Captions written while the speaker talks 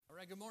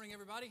right, good morning,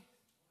 everybody.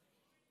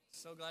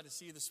 So glad to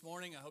see you this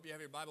morning. I hope you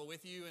have your Bible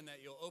with you and that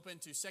you'll open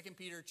to 2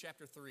 Peter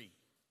chapter 3.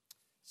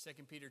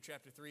 2 Peter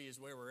chapter 3 is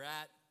where we're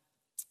at.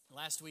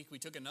 Last week, we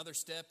took another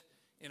step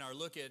in our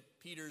look at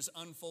Peter's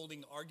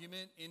unfolding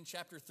argument in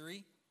chapter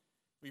 3.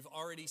 We've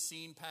already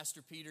seen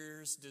Pastor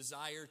Peter's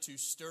desire to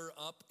stir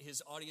up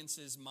his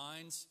audience's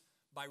minds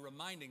by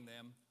reminding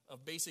them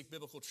of basic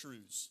biblical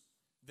truths.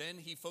 Then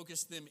he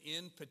focused them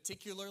in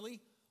particularly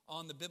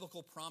on the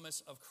biblical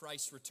promise of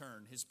Christ's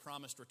return, his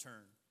promised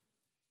return.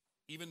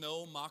 Even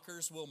though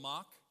mockers will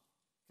mock,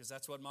 because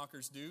that's what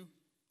mockers do,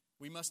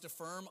 we must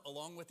affirm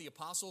along with the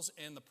apostles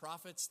and the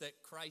prophets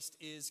that Christ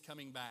is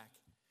coming back.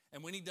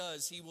 And when he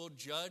does, he will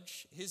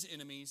judge his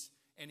enemies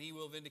and he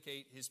will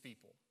vindicate his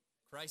people.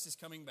 Christ is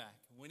coming back.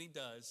 When he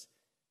does,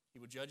 he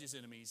will judge his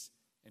enemies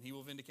and he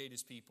will vindicate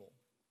his people.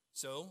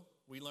 So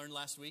we learned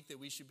last week that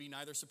we should be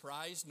neither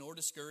surprised nor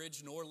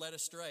discouraged nor led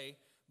astray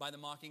by the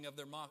mocking of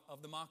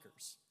the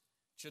mockers.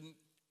 Shouldn't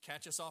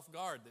catch us off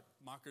guard that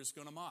mockers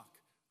going to mock.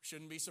 We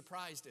shouldn't be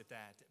surprised at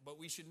that. But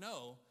we should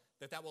know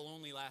that that will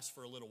only last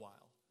for a little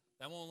while.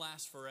 That won't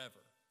last forever.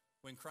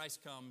 When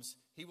Christ comes,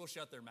 he will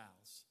shut their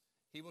mouths.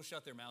 He will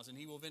shut their mouths and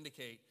he will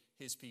vindicate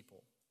his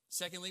people.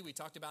 Secondly, we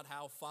talked about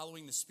how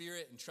following the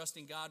Spirit and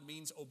trusting God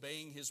means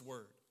obeying his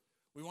word.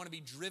 We want to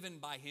be driven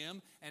by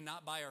him and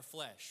not by our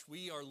flesh.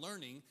 We are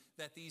learning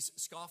that these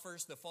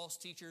scoffers, the false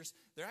teachers,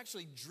 they're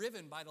actually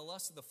driven by the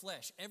lust of the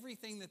flesh.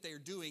 Everything that they're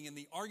doing and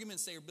the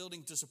arguments they are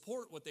building to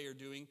support what they are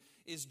doing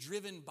is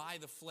driven by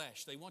the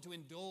flesh. They want to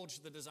indulge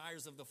the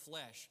desires of the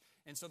flesh.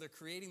 And so they're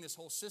creating this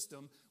whole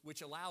system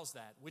which allows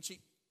that, which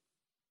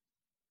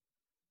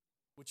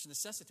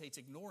necessitates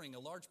ignoring a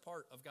large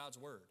part of God's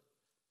word.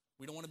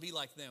 We don't want to be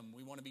like them.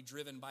 We want to be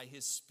driven by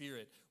his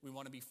Spirit. We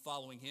want to be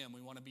following him.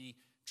 We want to be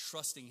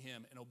trusting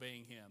him and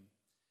obeying him.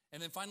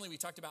 And then finally, we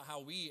talked about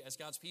how we as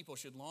God's people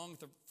should long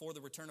for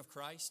the return of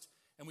Christ,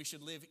 and we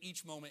should live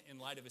each moment in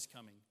light of his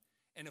coming.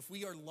 And if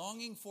we are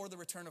longing for the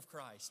return of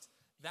Christ,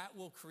 that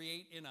will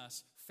create in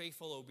us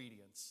faithful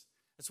obedience.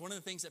 That's one of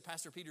the things that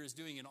Pastor Peter is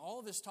doing in all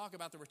of this talk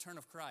about the return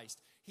of Christ.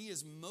 He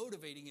is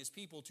motivating his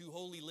people to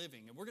holy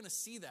living. And we're going to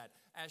see that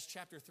as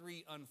chapter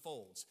 3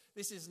 unfolds.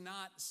 This is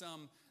not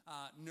some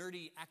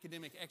nerdy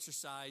academic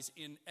exercise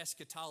in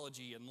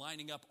eschatology and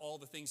lining up all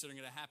the things that are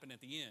going to happen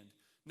at the end.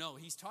 No,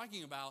 he's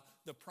talking about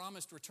the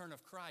promised return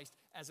of Christ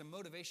as a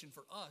motivation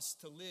for us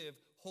to live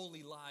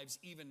holy lives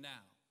even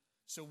now.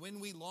 So when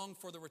we long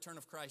for the return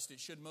of Christ, it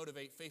should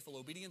motivate faithful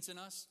obedience in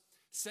us.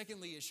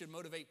 Secondly, it should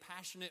motivate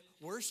passionate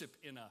worship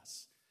in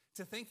us.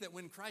 To think that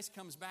when Christ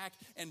comes back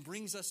and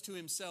brings us to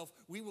himself,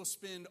 we will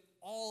spend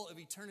all of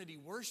eternity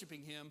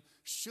worshiping him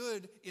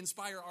should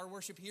inspire our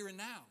worship here and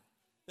now.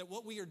 That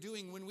what we are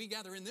doing when we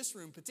gather in this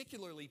room,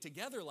 particularly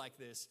together like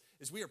this,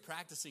 is we are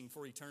practicing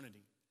for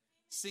eternity,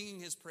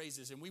 singing his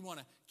praises, and we want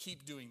to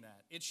keep doing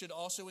that. It should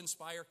also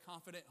inspire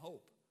confident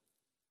hope.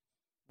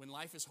 When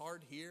life is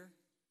hard here,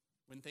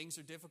 when things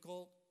are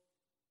difficult,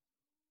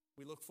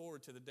 we look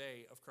forward to the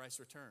day of Christ's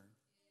return.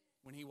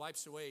 When he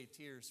wipes away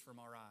tears from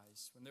our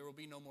eyes, when there will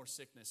be no more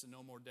sickness and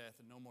no more death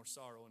and no more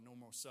sorrow and no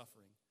more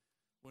suffering.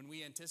 When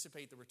we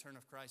anticipate the return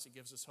of Christ, it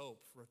gives us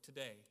hope for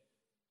today,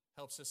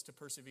 helps us to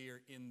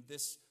persevere in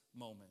this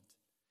moment.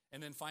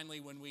 And then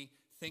finally, when we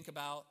think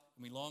about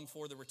and we long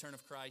for the return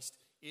of Christ,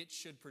 it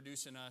should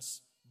produce in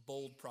us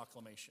bold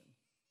proclamation.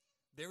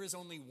 There is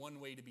only one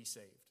way to be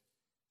saved.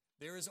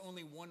 There is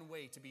only one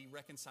way to be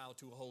reconciled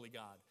to a holy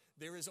God.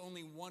 There is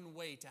only one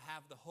way to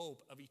have the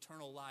hope of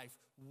eternal life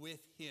with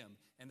him,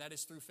 and that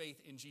is through faith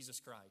in Jesus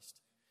Christ.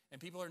 And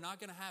people are not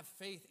going to have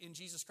faith in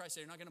Jesus Christ.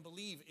 They're not going to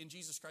believe in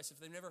Jesus Christ if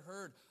they've never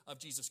heard of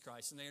Jesus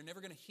Christ, and they are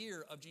never going to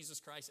hear of Jesus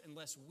Christ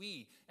unless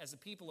we, as the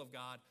people of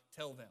God,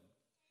 tell them,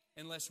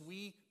 unless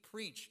we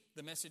preach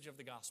the message of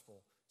the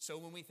gospel. So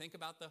when we think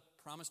about the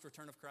promised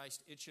return of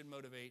Christ, it should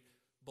motivate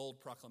bold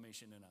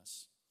proclamation in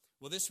us.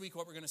 Well, this week,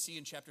 what we're going to see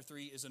in chapter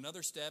 3 is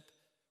another step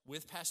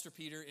with Pastor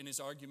Peter in his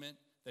argument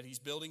that he's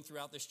building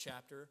throughout this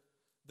chapter.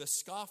 The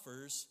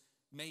scoffers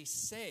may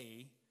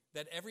say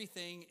that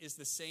everything is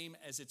the same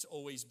as it's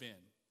always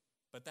been,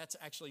 but that's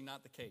actually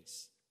not the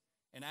case.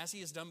 And as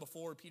he has done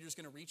before, Peter's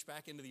going to reach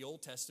back into the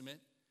Old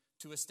Testament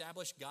to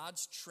establish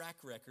God's track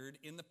record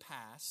in the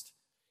past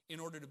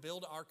in order to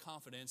build our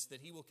confidence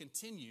that he will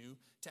continue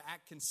to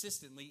act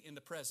consistently in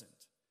the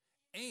present.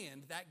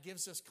 And that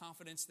gives us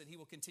confidence that he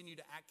will continue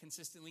to act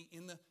consistently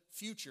in the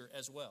future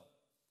as well.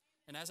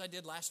 And as I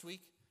did last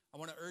week, I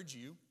want to urge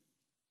you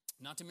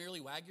not to merely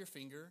wag your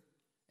finger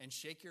and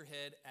shake your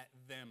head at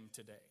them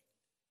today.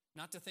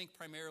 Not to think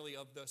primarily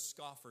of the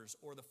scoffers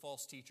or the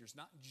false teachers,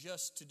 not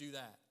just to do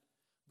that.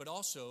 But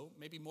also,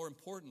 maybe more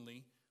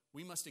importantly,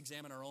 we must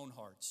examine our own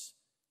hearts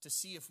to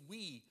see if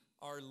we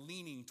are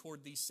leaning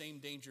toward these same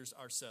dangers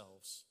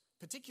ourselves,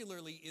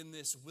 particularly in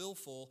this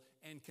willful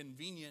and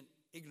convenient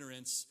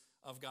ignorance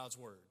of God's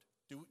word.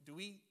 Do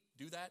we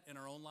do that in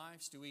our own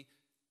lives? Do we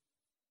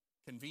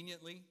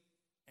conveniently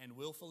and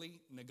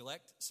willfully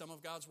neglect some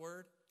of God's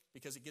word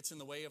because it gets in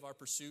the way of our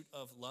pursuit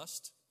of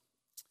lust?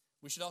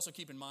 We should also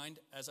keep in mind,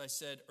 as I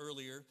said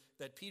earlier,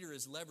 that Peter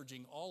is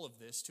leveraging all of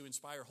this to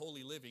inspire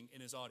holy living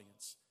in his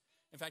audience.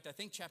 In fact, I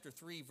think chapter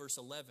 3, verse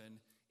 11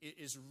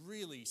 is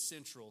really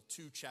central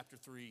to chapter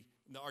 3,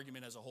 the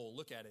argument as a whole.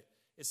 Look at it.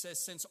 It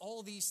says, since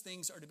all these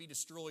things are to be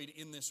destroyed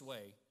in this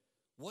way,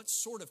 what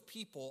sort of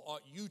people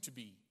ought you to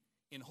be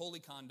in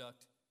holy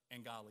conduct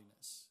and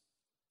godliness?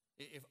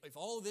 If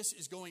all of this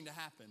is going to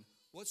happen,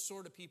 what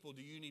sort of people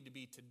do you need to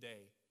be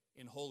today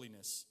in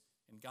holiness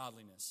and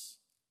godliness?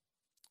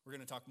 We're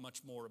going to talk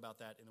much more about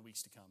that in the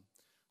weeks to come.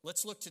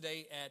 Let's look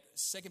today at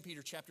 2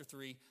 Peter chapter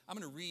 3. I'm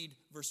going to read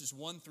verses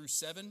 1 through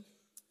 7,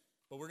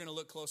 but we're going to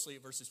look closely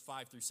at verses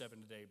 5 through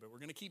 7 today. But we're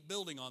going to keep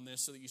building on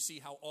this so that you see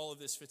how all of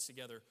this fits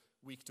together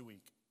week to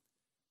week.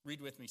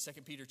 Read with me,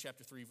 2 Peter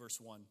chapter 3, verse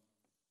 1.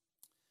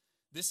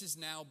 This is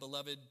now,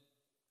 beloved,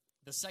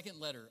 the second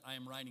letter I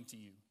am writing to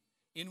you,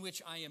 in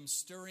which I am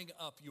stirring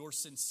up your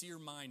sincere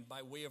mind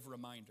by way of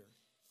reminder,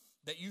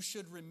 that you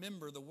should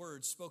remember the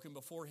words spoken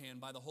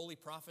beforehand by the holy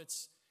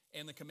prophets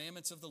and the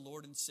commandments of the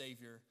Lord and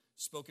Savior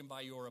spoken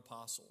by your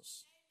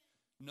apostles.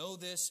 Know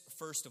this,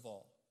 first of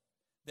all,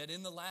 that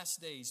in the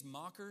last days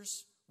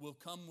mockers will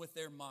come with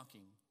their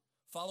mocking,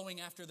 following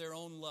after their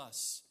own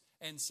lusts,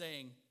 and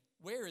saying,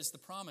 where is the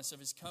promise of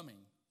his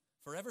coming?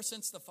 For ever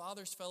since the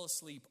fathers fell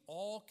asleep,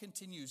 all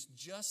continues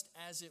just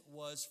as it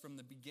was from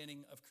the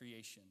beginning of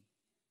creation.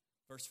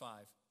 Verse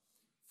 5,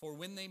 for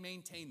when they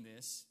maintain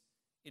this,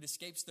 it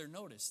escapes their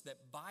notice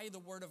that by the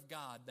word of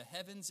God, the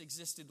heavens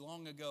existed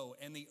long ago,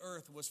 and the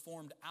earth was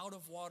formed out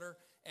of water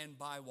and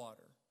by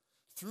water,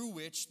 through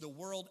which the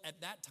world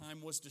at that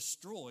time was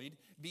destroyed,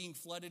 being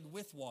flooded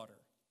with water.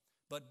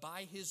 But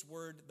by his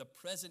word, the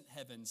present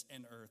heavens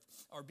and earth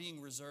are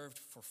being reserved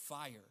for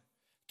fire,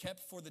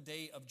 kept for the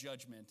day of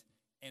judgment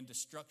and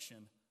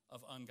destruction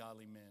of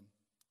ungodly men.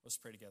 Let's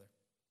pray together.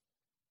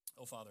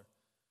 Oh, Father,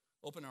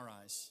 open our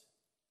eyes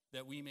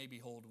that we may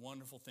behold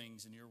wonderful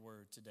things in your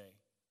word today.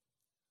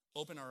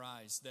 Open our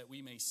eyes that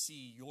we may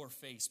see your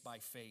face by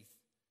faith,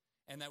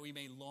 and that we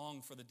may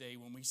long for the day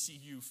when we see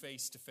you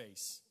face to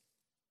face.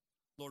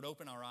 Lord,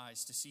 open our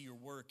eyes to see your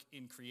work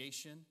in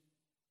creation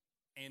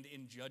and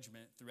in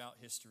judgment throughout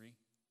history.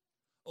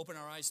 Open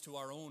our eyes to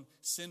our own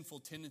sinful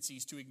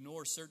tendencies to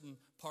ignore certain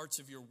parts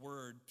of your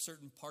word,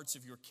 certain parts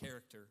of your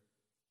character.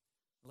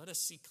 Let us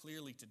see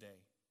clearly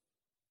today,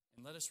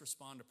 and let us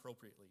respond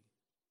appropriately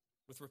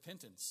with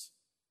repentance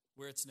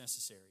where it's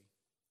necessary,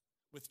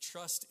 with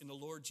trust in the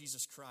Lord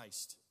Jesus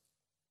Christ,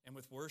 and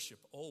with worship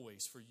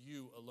always, for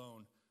you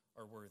alone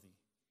are worthy.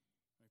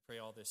 We pray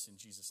all this in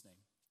Jesus' name.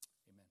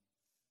 Amen.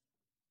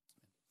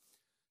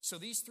 So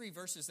these three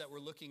verses that we're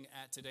looking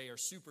at today are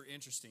super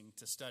interesting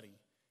to study.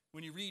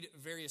 When you read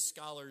various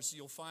scholars,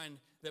 you'll find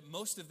that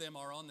most of them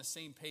are on the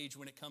same page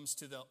when it comes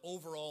to the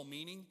overall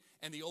meaning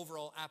and the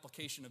overall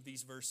application of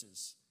these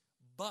verses.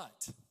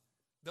 But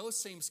those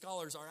same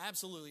scholars are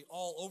absolutely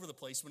all over the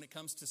place when it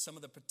comes to some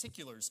of the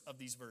particulars of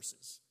these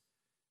verses.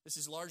 This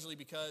is largely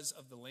because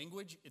of the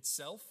language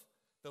itself.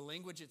 The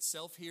language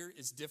itself here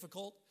is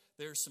difficult.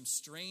 There's some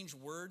strange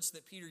words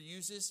that Peter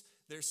uses.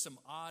 There's some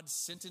odd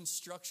sentence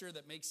structure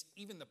that makes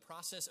even the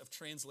process of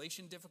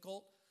translation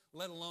difficult,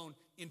 let alone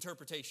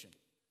interpretation.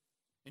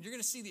 And you're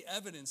going to see the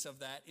evidence of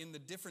that in the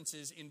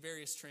differences in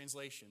various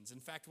translations. In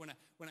fact, when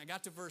I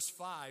got to verse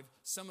 5,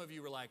 some of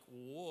you were like,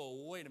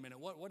 whoa, wait a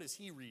minute, what is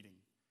he reading?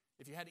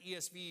 If you had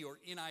ESV or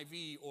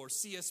NIV or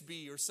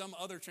CSB or some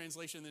other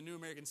translation in the New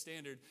American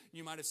Standard,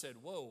 you might have said,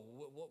 whoa,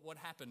 what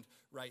happened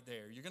right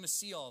there? You're going to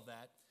see all of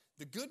that.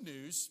 The good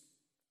news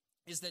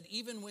is that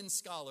even when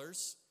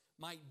scholars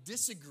might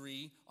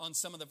disagree on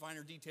some of the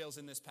finer details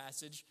in this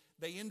passage,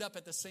 they end up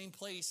at the same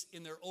place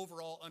in their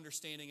overall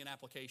understanding and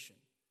application.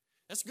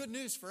 That's good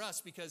news for us,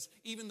 because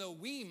even though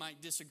we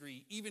might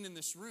disagree, even in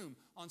this room,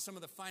 on some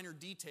of the finer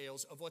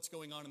details of what's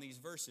going on in these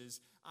verses,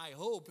 I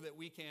hope that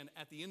we can,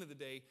 at the end of the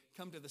day,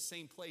 come to the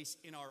same place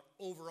in our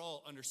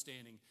overall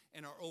understanding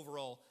and our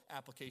overall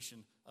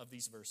application of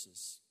these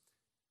verses.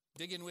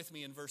 Dig in with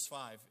me in verse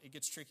 5. It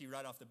gets tricky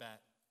right off the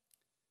bat.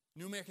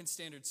 New American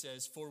Standard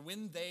says, for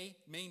when they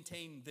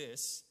maintain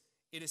this,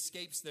 it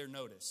escapes their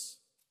notice.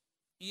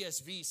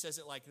 ESV says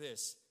it like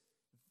this,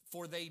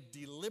 for they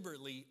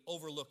deliberately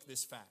overlook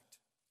this fact.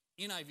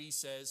 NIV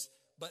says,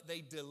 but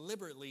they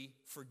deliberately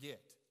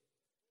forget.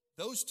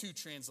 Those two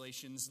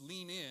translations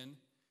lean in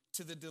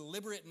to the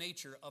deliberate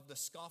nature of the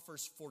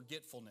scoffer's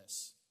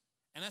forgetfulness.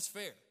 And that's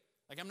fair.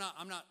 Like I'm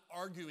not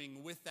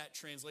arguing with that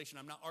translation.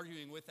 I'm not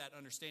arguing with that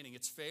understanding.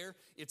 It's fair.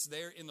 It's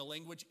there in the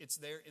language. It's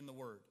there in the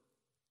word.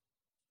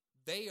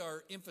 They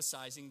are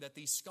emphasizing that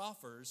these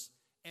scoffers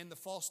and the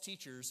false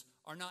teachers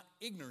are not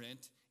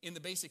ignorant in the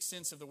basic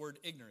sense of the word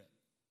ignorant.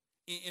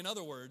 In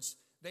other words,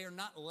 they are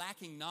not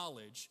lacking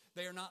knowledge.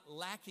 They are not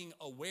lacking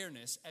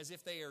awareness as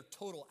if they are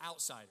total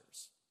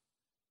outsiders.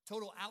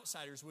 Total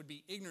outsiders would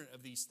be ignorant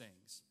of these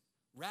things.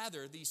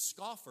 Rather, these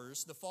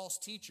scoffers, the false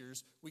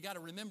teachers, we got to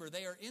remember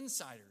they are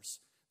insiders.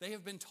 They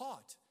have been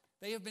taught.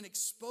 They have been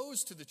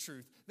exposed to the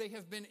truth. They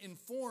have been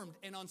informed,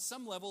 and on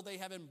some level they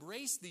have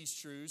embraced these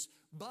truths,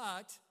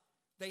 but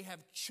they have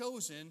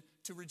chosen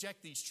to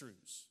reject these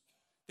truths.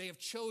 They have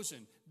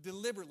chosen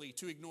deliberately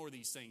to ignore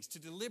these things, to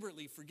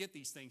deliberately forget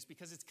these things,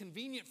 because it's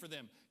convenient for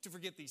them to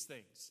forget these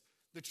things.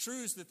 The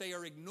truths that they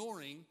are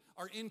ignoring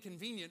are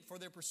inconvenient for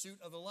their pursuit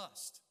of the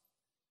lust.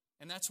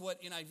 And that's what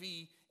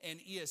NIV and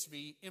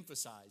ESV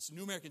emphasize.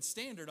 New American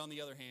Standard, on the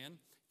other hand,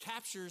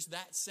 captures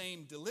that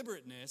same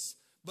deliberateness,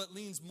 but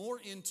leans more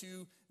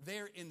into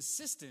their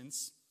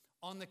insistence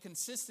on the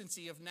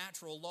consistency of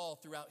natural law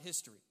throughout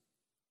history.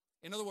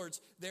 In other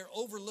words, their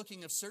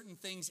overlooking of certain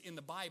things in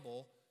the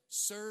Bible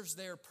serves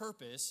their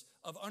purpose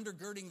of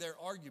undergirding their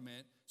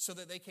argument so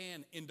that they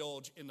can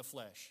indulge in the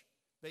flesh.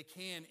 They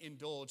can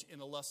indulge in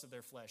the lust of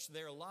their flesh.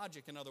 Their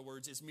logic, in other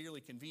words, is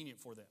merely convenient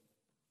for them.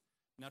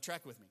 Now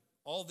track with me.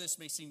 All this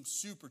may seem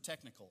super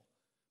technical,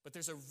 but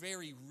there's a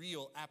very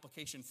real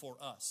application for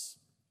us,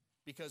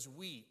 because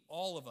we,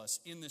 all of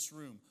us in this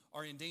room,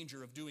 are in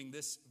danger of doing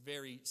this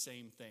very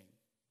same thing.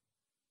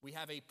 We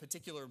have a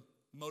particular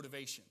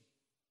motivation,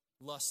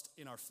 lust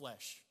in our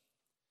flesh.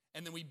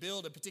 And then we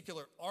build a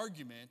particular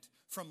argument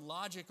from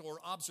logic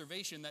or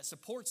observation that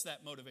supports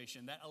that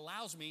motivation, that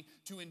allows me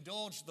to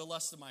indulge the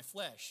lust of my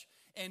flesh.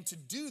 And to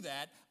do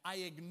that, I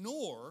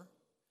ignore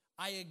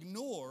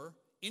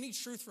any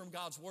truth from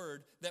God's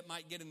word that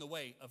might get in the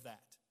way of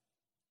that.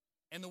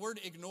 And the word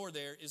ignore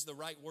there is the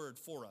right word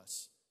for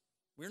us.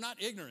 We're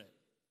not ignorant.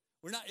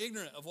 We're not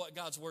ignorant of what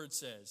God's word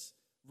says.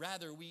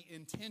 Rather, we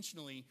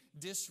intentionally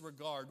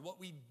disregard what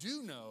we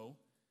do know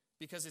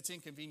because it's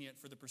inconvenient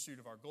for the pursuit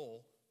of our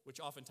goal, which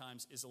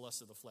oftentimes is the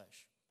lust of the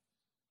flesh.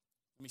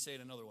 Let me say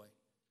it another way.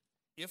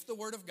 If the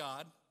word of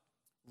God,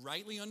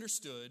 rightly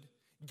understood,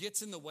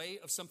 gets in the way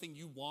of something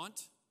you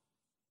want,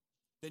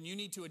 then you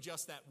need to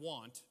adjust that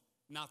want,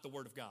 not the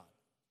word of God.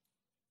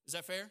 Is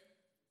that fair?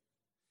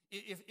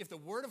 If the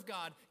word of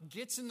God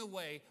gets in the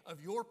way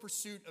of your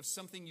pursuit of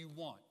something you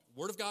want,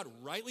 word of God,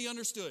 rightly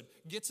understood,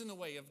 gets in the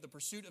way of the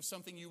pursuit of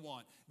something you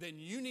want, then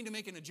you need to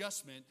make an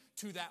adjustment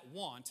to that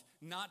want,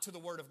 not to the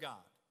word of God.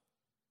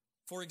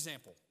 For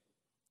example,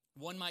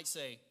 one might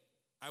say,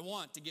 I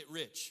want to get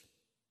rich.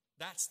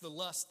 That's the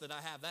lust that I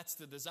have. That's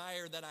the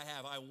desire that I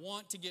have. I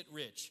want to get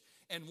rich.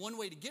 And one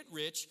way to get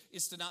rich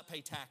is to not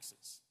pay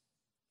taxes.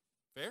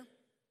 Fair?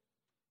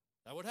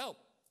 That would help.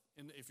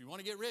 And if you want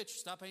to get rich,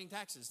 stop paying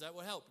taxes. That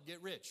would help.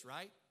 Get rich,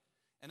 right?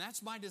 And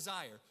that's my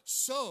desire.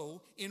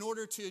 So, in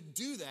order to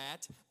do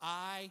that,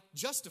 I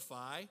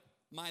justify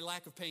my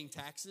lack of paying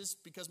taxes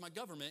because my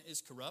government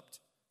is corrupt.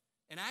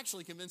 And I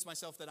actually convince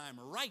myself that I am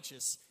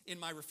righteous in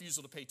my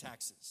refusal to pay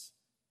taxes.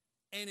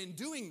 And in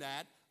doing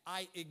that,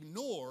 I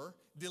ignore,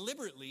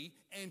 deliberately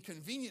and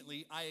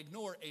conveniently, I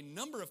ignore a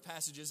number of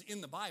passages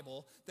in the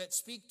Bible that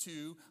speak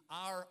to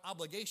our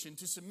obligation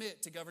to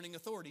submit to governing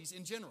authorities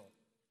in general.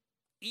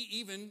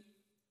 Even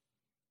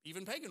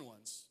pagan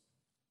ones,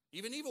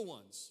 even evil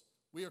ones,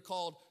 we are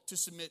called to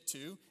submit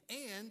to,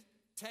 and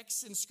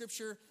texts in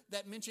Scripture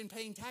that mention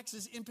paying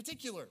taxes in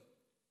particular.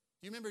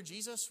 Do you remember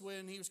Jesus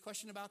when he was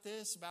questioned about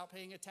this, about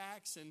paying a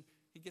tax, and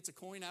he gets a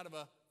coin out of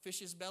a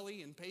fish's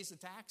belly and pays the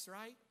tax,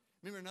 right?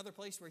 Remember another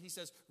place where he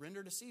says,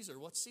 render to Caesar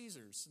what's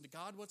Caesar's, and to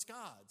God what's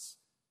God's.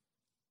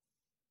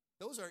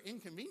 Those are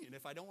inconvenient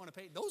if I don't want to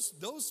pay.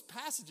 Those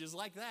passages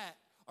like that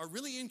are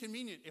really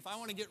inconvenient if I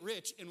want to get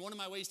rich, and one of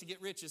my ways to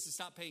get rich is to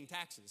stop paying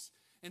taxes.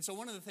 And so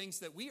one of the things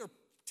that we are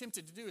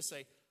tempted to do is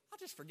say, I'll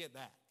just forget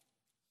that.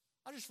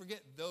 I'll just forget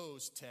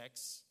those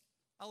texts.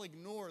 I'll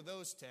ignore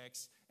those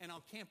texts, and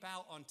I'll camp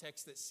out on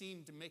texts that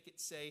seem to make it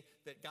say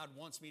that God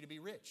wants me to be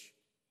rich.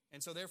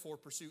 And so therefore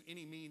pursue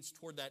any means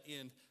toward that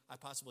end I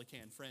possibly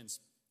can. Friends,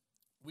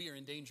 we are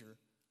in danger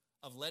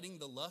of letting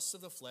the lusts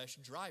of the flesh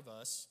drive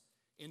us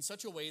in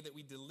such a way that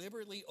we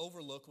deliberately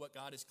overlook what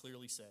God has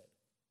clearly said.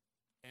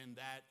 And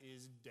that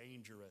is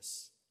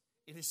dangerous.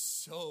 It is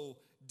so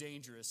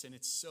dangerous, and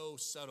it's so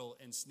subtle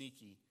and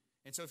sneaky.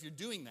 And so if you're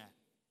doing that,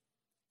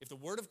 if the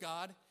Word of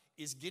God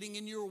is getting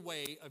in your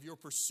way of your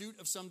pursuit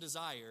of some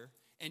desire,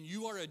 and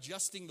you are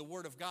adjusting the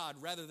Word of God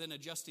rather than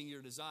adjusting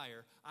your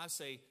desire, I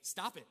say,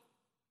 stop it.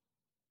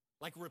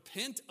 Like,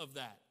 repent of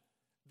that.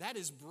 That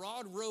is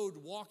broad road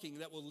walking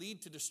that will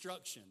lead to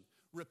destruction.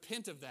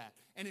 Repent of that.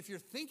 And if you're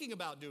thinking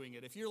about doing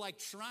it, if you're like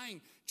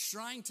trying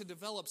to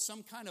develop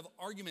some kind of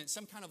argument,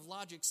 some kind of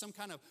logic, some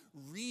kind of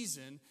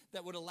reason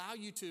that would allow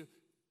you to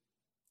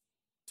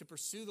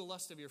pursue the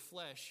lust of your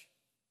flesh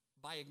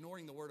by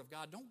ignoring the Word of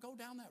God, don't go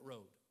down that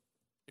road.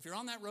 If you're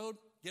on that road,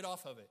 get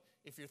off of it.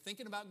 If you're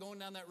thinking about going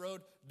down that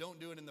road, don't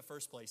do it in the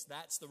first place.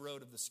 That's the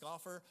road of the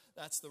scoffer.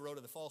 That's the road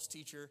of the false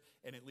teacher,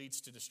 and it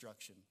leads to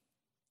destruction.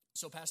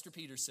 So Pastor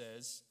Peter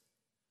says,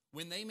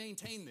 when they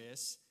maintain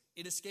this,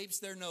 it escapes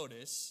their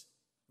notice,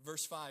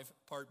 verse 5,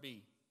 part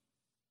B,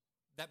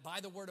 that by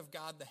the word of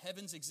God the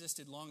heavens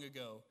existed long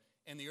ago,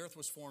 and the earth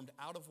was formed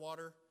out of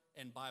water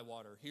and by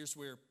water. Here's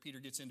where Peter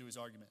gets into his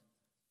argument.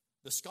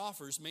 The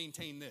scoffers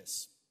maintain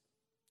this.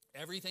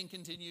 Everything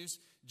continues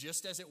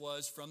just as it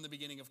was from the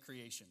beginning of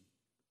creation.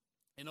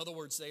 In other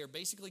words, they are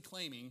basically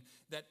claiming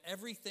that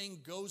everything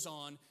goes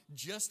on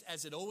just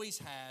as it always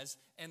has,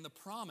 and the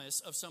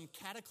promise of some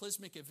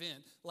cataclysmic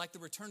event like the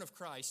return of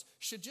Christ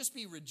should just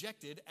be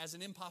rejected as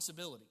an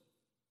impossibility.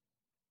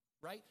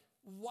 Right?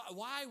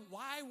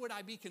 Why would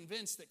I be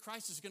convinced that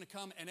Christ is going to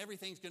come and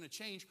everything's going to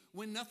change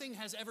when nothing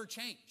has ever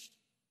changed?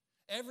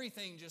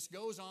 Everything just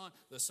goes on.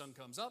 The sun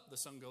comes up, the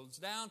sun goes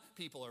down,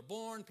 people are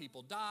born,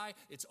 people die.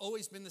 It's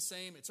always been the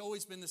same. It's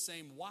always been the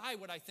same. Why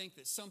would I think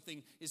that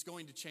something is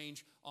going to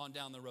change on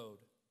down the road?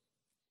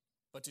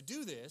 But to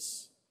do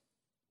this,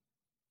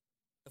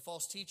 the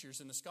false teachers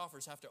and the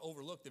scoffers have to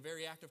overlook the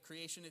very act of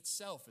creation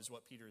itself, is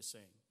what Peter is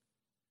saying.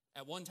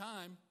 At one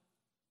time,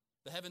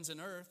 the heavens and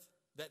earth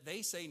that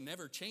they say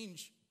never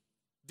change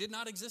did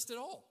not exist at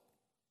all.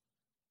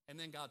 And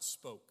then God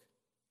spoke,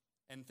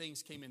 and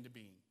things came into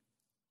being.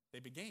 They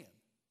began.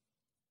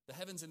 The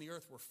heavens and the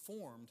earth were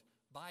formed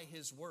by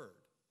his word.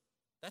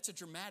 That's a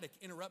dramatic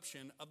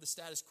interruption of the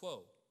status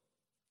quo.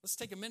 Let's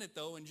take a minute,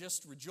 though, and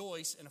just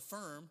rejoice and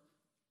affirm.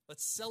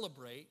 Let's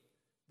celebrate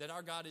that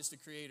our God is the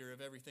creator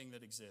of everything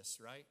that exists,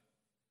 right?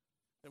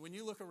 That when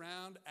you look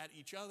around at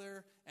each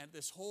other, at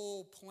this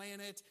whole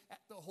planet, at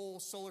the whole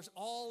solar,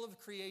 all of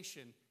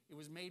creation, it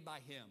was made by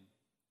him.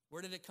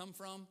 Where did it come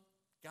from?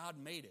 God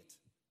made it.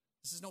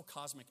 This is no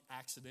cosmic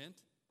accident.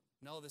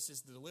 No, this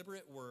is the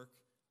deliberate work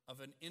of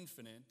an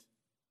infinite,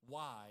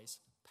 wise,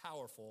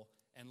 powerful,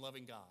 and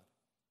loving God.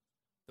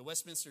 The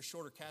Westminster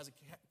Shorter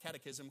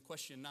Catechism,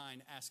 question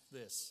 9, asks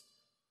this: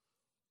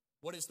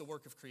 what is the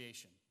work of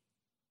creation?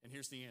 And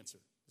here's the answer.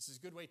 This is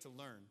a good way to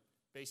learn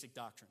basic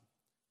doctrine.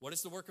 What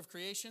is the work of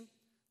creation?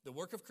 The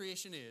work of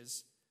creation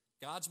is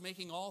God's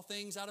making all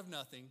things out of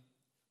nothing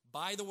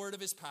by the word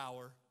of his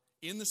power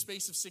in the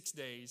space of 6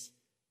 days,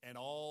 and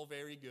all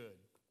very good.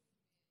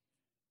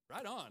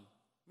 Right on.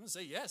 I'm going to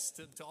say yes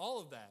to all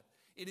of that.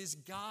 It is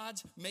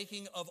God's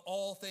making of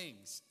all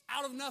things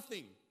out of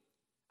nothing.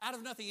 Out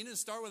of nothing. He didn't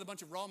start with a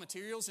bunch of raw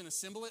materials and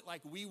assemble it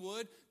like we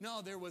would.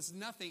 No, there was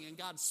nothing, and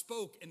God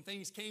spoke, and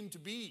things came to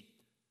be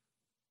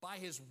by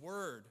his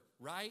word,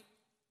 right?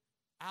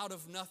 Out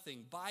of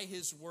nothing, by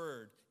his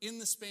word, in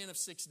the span of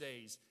 6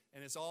 days.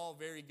 And it's all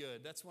very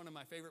good. That's one of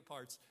my favorite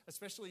parts,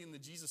 especially in the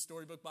Jesus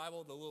Storybook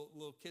Bible, the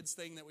little kids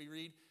thing that we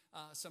read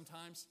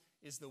sometimes,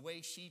 is the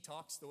way she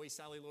talks, the way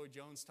Sally Lloyd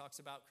Jones talks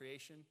about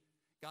creation.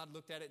 God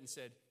looked at it and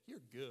said, "You're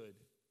good.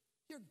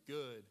 You're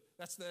good."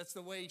 That's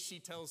the way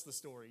she tells the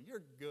story.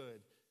 You're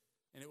good.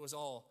 And it was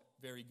all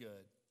very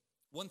good.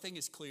 One thing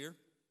is clear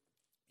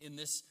in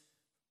this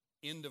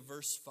end of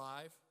verse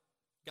 5.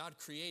 God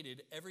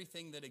created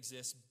everything that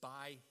exists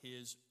by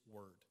his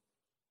word,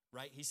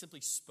 right? He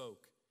simply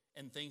spoke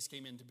and things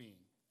came into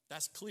being.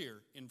 That's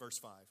clear in verse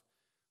 5.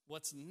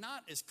 What's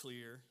not as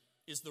clear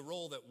is the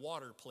role that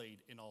water played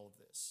in all of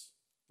this,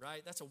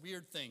 right? That's a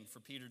weird thing for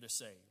Peter to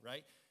say,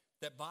 right?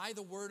 That by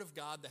the word of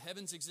God, the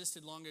heavens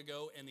existed long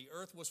ago and the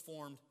earth was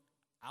formed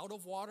out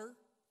of water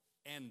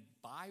and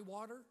by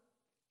water.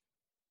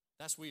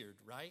 That's weird,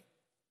 right?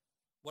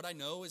 What I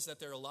know is that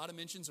there are a lot of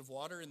mentions of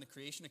water in the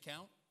creation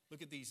account.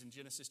 Look at these in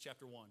Genesis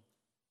chapter 1.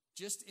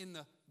 Just in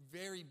the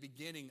very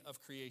beginning of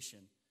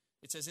creation,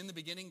 it says, "In the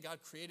beginning,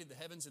 God created the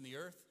heavens and the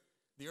earth.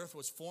 The earth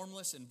was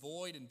formless and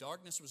void, and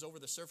darkness was over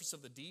the surface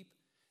of the deep.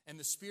 And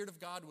the Spirit of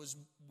God was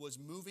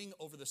moving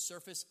over the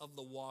surface of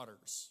the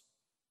waters."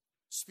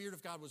 Spirit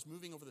of God was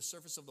moving over the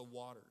surface of the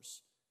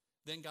waters.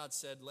 Then God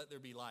said, "Let there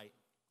be light."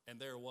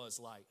 And there was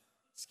light.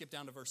 Skip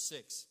down to verse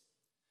 6.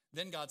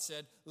 Then God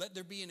said, "Let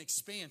there be an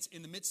expanse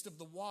in the midst of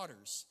the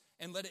waters,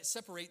 and let it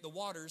separate the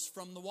waters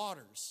from the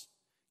waters."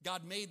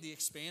 God made the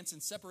expanse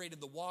and separated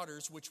the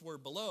waters which were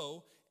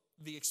below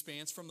the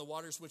expanse from the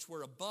waters which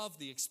were above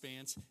the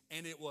expanse,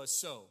 and it was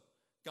so.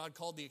 God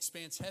called the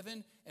expanse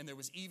heaven, and there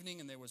was evening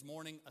and there was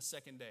morning, a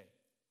second day.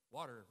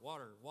 Water,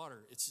 water,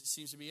 water. It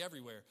seems to be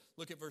everywhere.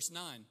 Look at verse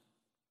 9.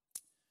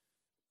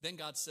 Then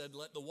God said,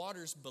 "Let the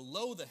waters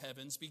below the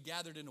heavens be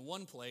gathered into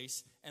one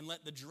place, and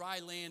let the dry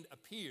land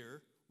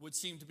appear," would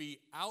seem to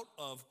be out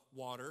of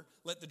water.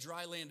 "Let the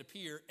dry land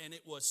appear," and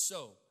it was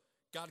so.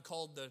 God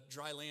called the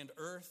dry land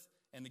earth,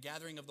 and the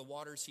gathering of the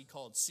waters he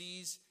called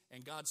seas,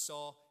 and God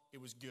saw it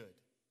was good.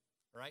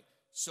 All right?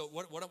 So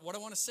what I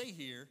want to say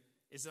here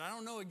is that I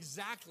don't know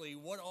exactly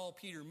what all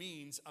Peter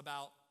means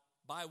about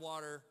by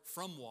water,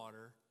 from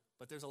water,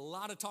 but there's a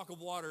lot of talk of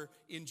water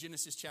in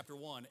Genesis chapter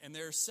 1, and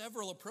there are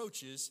several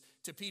approaches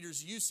to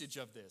Peter's usage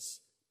of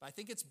this. But I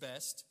think it's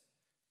best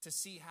to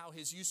see how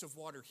his use of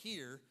water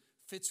here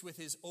fits with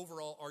his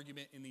overall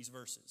argument in these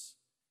verses.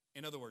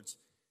 In other words,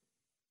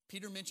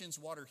 Peter mentions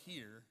water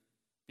here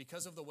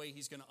because of the way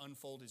he's going to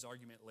unfold his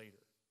argument later.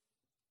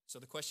 So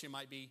the question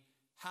might be,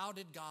 how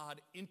did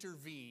God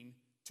intervene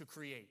to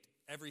create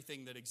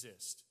everything that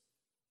exists?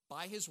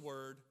 By his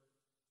word,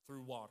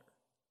 through water.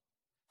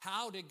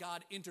 How did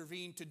God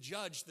intervene to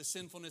judge the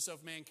sinfulness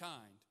of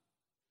mankind?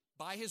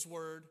 By his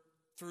word,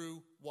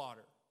 through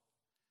water.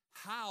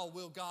 How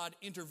will God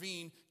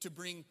intervene to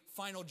bring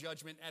final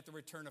judgment at the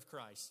return of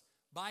Christ?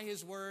 By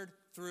his word,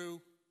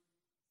 through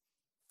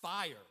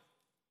fire.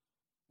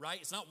 Right?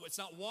 It's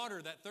not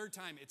water that third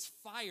time, it's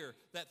fire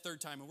that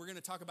third time. And we're going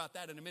to talk about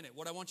that in a minute.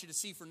 What I want you to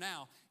see for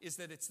now is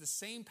that it's the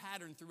same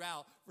pattern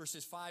throughout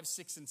verses 5,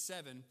 6, and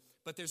 7,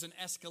 but there's an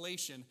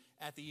escalation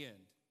at the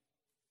end.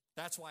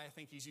 That's why I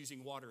think he's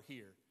using water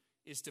here.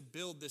 is to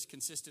build this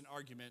consistent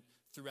argument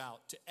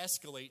throughout, to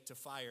escalate to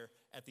fire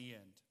at the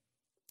end.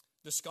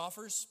 The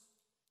scoffers,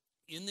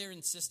 in their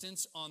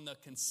insistence on the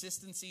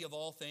consistency of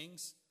all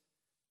things,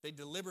 they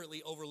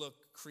deliberately overlook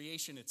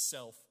creation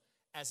itself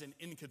as an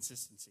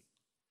inconsistency.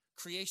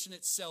 Creation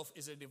itself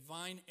is a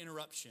divine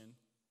interruption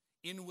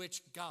in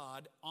which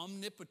God,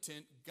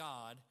 omnipotent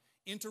God,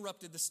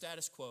 interrupted the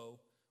status quo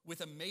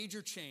with a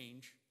major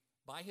change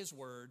by his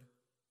word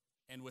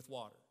and with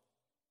water.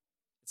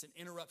 It's an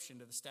interruption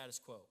to the status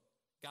quo.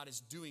 God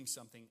is doing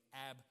something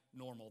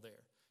abnormal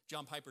there.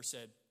 John Piper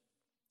said,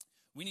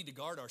 "We need to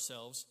guard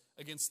ourselves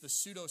against the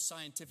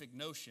pseudo-scientific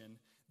notion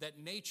that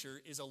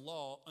nature is a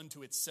law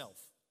unto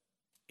itself.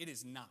 It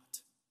is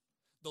not.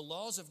 The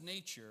laws of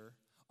nature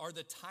are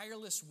the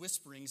tireless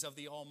whisperings of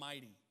the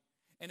Almighty.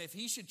 And if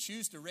he should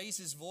choose to raise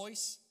his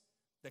voice,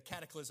 the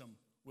cataclysm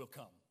will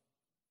come."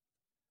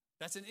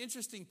 That's an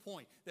interesting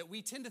point that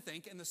we tend to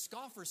think, and the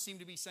scoffers seem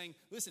to be saying,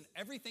 listen,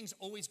 everything's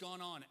always gone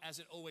on as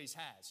it always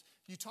has.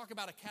 You talk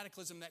about a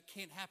cataclysm that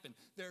can't happen.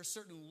 There are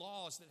certain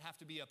laws that have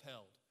to be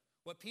upheld.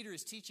 What Peter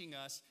is teaching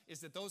us is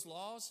that those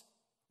laws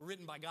were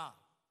written by God,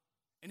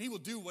 and he will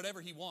do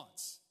whatever he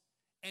wants.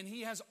 And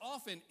he has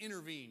often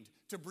intervened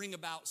to bring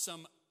about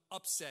some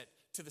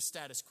upset to the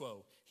status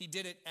quo. He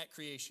did it at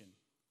creation.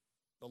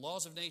 The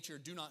laws of nature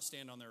do not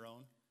stand on their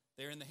own.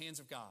 They're in the hands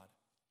of God.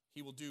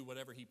 He will do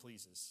whatever he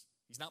pleases.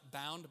 He's not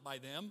bound by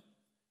them.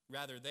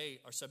 Rather, they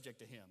are subject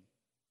to him.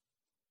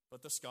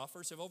 But the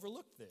scoffers have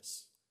overlooked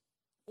this,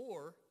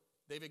 or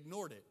they've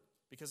ignored it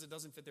because it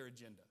doesn't fit their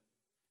agenda.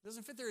 It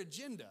doesn't fit their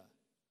agenda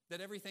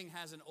that everything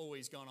hasn't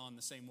always gone on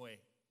the same way,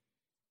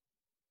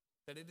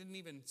 that it didn't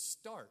even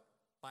start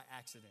by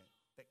accident,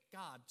 that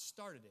God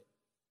started it,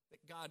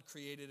 that God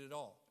created it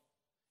all.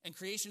 And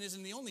creation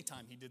isn't the only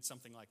time he did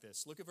something like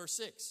this. Look at verse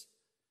 6.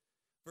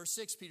 Verse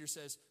 6, Peter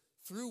says,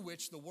 "Through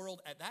which the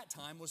world at that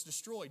time was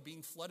destroyed,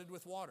 being flooded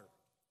with water."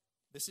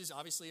 This is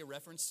obviously a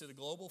reference to the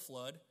global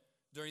flood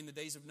during the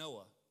days of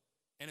Noah,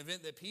 an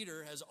event that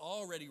Peter has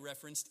already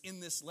referenced in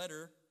this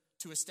letter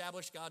to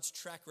establish God's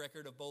track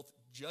record of both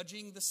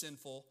judging the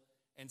sinful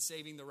and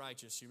saving the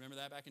righteous. You remember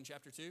that back in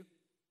chapter 2?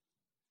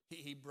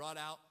 He brought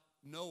out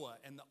Noah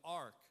and the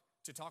ark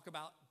to talk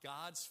about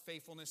God's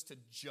faithfulness to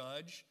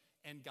judge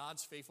and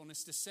God's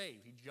faithfulness to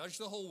save. He judged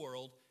the whole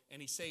world,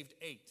 and he saved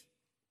 8.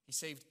 He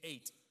saved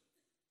 8,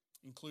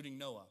 including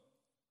Noah.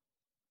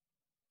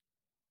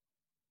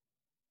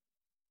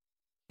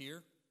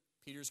 Here,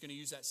 Peter's going to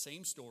use that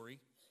same story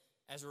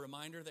as a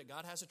reminder that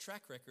God has a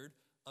track record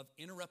of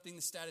interrupting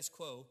the status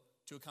quo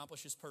to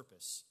accomplish his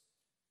purpose.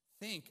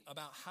 Think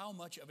about how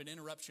much of an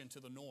interruption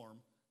to the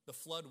norm the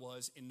flood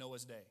was in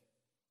Noah's day.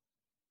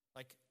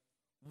 Like,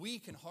 we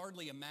can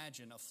hardly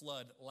imagine a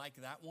flood like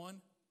that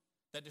one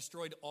that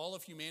destroyed all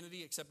of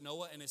humanity except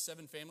Noah and his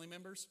 7 family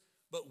members.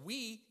 But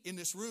we in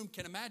this room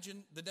can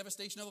imagine the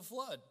devastation of a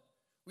flood.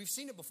 We've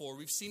seen it before.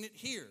 We've seen it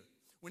here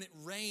when it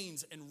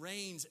rains and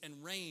rains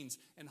and rains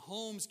and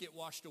homes get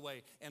washed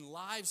away and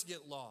lives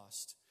get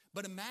lost.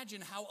 But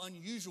imagine how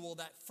unusual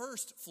that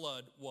first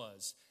flood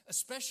was,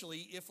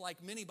 especially if,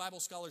 like many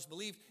Bible scholars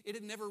believe, it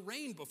had never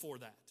rained before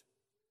that.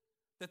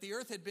 That the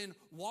earth had been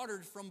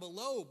watered from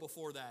below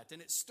before that,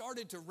 and it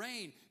started to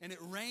rain, and it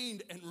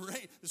rained and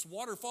rained. This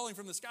water falling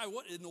from the sky,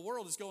 what in the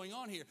world is going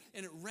on here?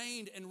 And it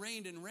rained and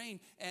rained and rained,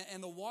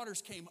 and the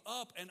waters came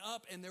up,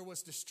 and there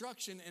was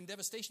destruction and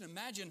devastation.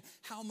 Imagine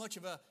how much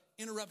of an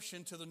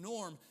interruption to the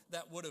norm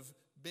that would have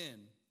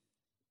been.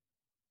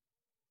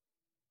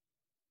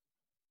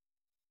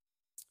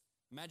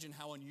 Imagine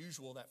how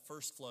unusual that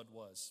first flood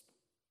was.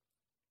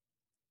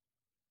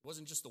 It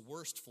wasn't just the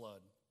worst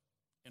flood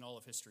in all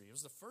of history. It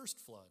was the first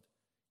flood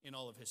in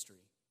all of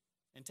history.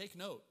 And take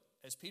note,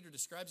 as Peter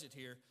describes it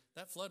here,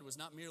 that flood was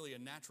not merely a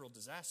natural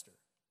disaster.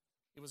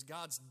 It was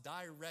God's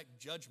direct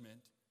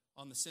judgment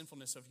on the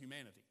sinfulness of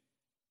humanity.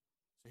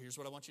 So here's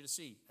what I want you to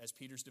see as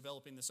Peter's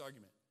developing this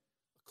argument.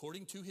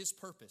 According to his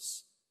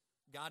purpose,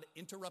 God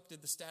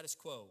interrupted the status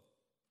quo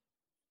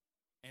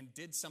and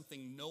did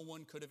something no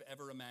one could have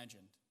ever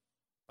imagined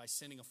by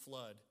sending a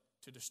flood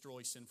to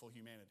destroy sinful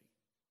humanity.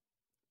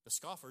 The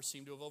scoffers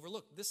seem to have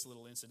overlooked this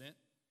little incident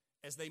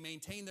as they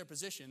maintain their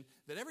position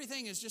that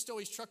everything has just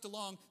always trucked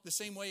along the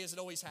same way as it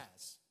always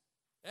has.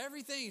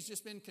 Everything has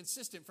just been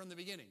consistent from the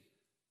beginning.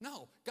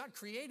 No, God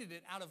created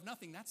it out of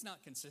nothing. That's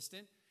not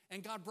consistent.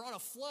 And God brought a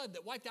flood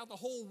that wiped out the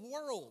whole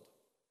world.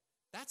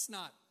 That's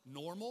not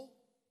normal.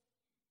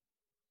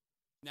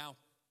 Now,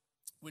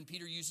 when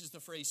Peter uses the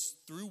phrase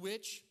 "through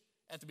which"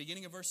 at the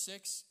beginning of verse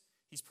 6,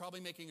 he's probably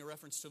making a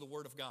reference to the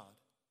word of God.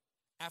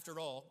 After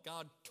all,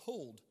 God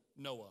told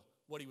Noah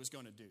what he was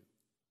going to do.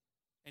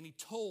 And he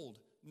told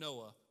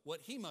Noah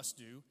what he must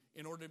do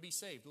in order to be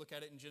saved. Look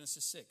at it in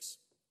Genesis 6.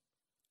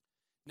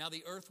 Now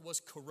the earth was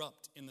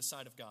corrupt in the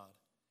sight of God,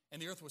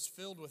 and the earth was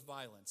filled with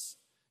violence.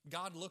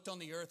 God looked on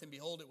the earth, and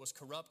behold, it was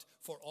corrupt,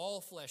 for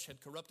all flesh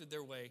had corrupted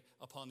their way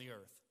upon the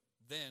earth.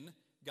 Then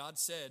God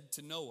said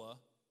to Noah,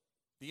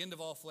 "The end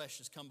of all flesh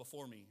has come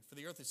before me, for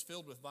the earth is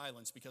filled with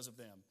violence because of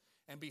them.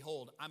 And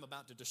behold, I'm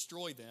about to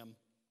destroy them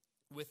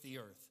with the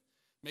earth."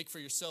 Make for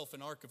yourself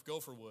an ark of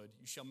gopher wood.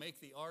 You shall make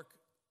the ark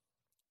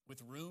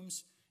with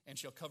rooms and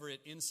shall cover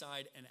it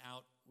inside and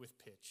out with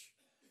pitch.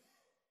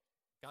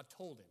 God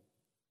told him.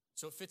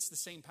 So it fits the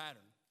same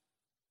pattern.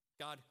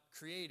 God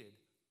created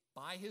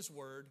by his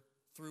word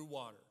through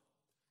water.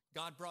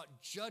 God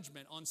brought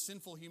judgment on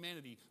sinful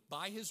humanity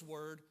by his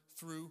word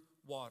through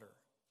water.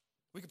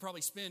 We could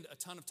probably spend a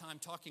ton of time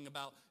talking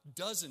about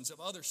dozens of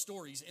other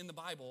stories in the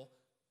Bible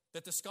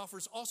that the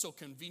scoffers also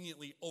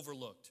conveniently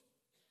overlooked.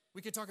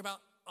 We could talk about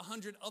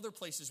 100 other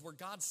places where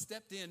God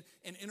stepped in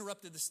and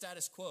interrupted the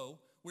status quo,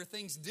 where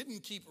things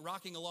didn't keep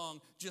rocking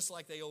along just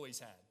like they always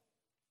had.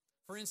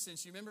 For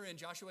instance, you remember in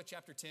Joshua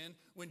chapter 10,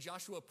 when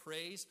Joshua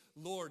prays,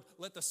 Lord,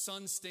 let the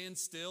sun stand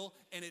still,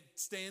 and it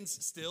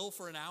stands still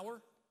for an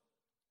hour?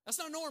 That's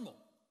not normal.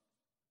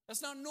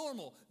 That's not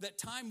normal that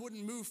time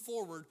wouldn't move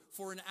forward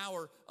for an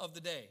hour of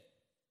the day.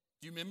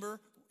 Do you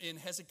remember in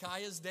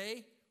Hezekiah's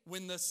day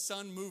when the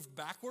sun moved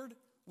backward?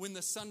 When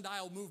the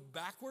sundial moved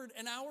backward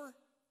an hour?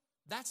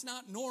 That's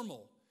not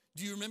normal.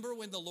 Do you remember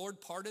when the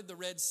Lord parted the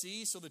Red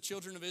Sea so the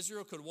children of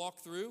Israel could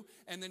walk through,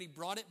 and then he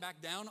brought it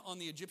back down on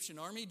the Egyptian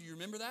army? Do you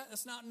remember that?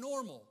 That's not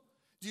normal.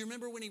 Do you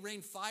remember when he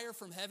rained fire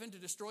from heaven to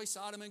destroy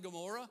Sodom and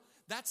Gomorrah?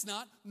 That's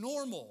not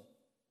normal.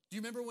 Do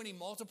you remember when he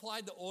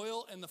multiplied the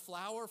oil and the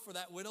flour for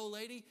that widow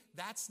lady?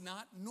 That's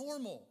not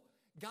normal.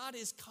 God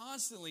is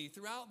constantly,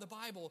 throughout the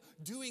Bible,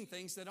 doing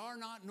things that are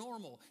not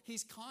normal.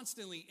 He's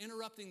constantly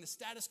interrupting the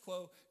status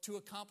quo to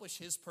accomplish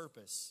his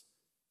purpose.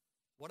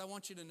 What I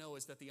want you to know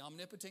is that the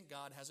omnipotent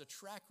God has a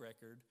track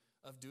record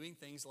of doing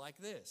things like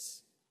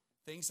this.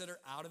 Things that are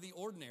out of the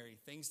ordinary,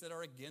 things that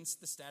are against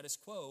the status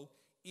quo,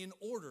 in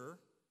order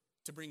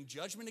to bring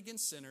judgment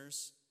against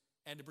sinners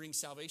and to bring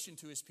salvation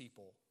to his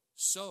people.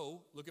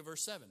 So, look at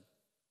verse 7.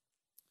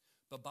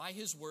 But by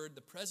his word,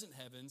 the present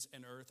heavens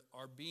and earth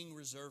are being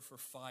reserved for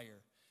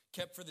fire,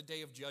 kept for the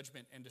day of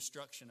judgment and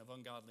destruction of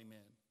ungodly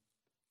men.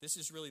 This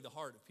is really the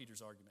heart of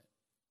Peter's argument.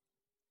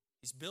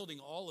 He's building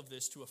all of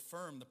this to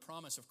affirm the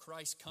promise of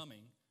Christ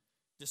coming,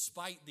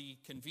 despite the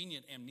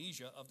convenient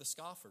amnesia of the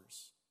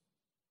scoffers.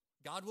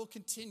 God will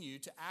continue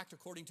to act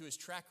according to his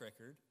track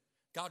record.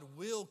 God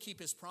will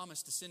keep his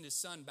promise to send his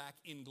son back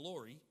in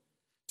glory,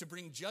 to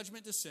bring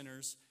judgment to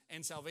sinners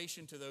and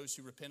salvation to those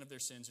who repent of their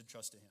sins and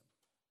trust in him.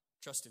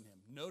 Trust in him.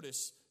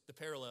 Notice the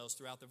parallels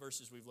throughout the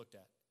verses we've looked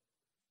at.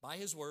 By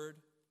his word,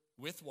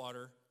 with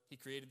water, he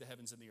created the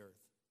heavens and the earth.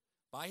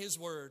 By his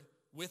word,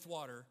 with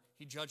water,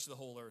 he judged the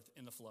whole earth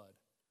in the flood.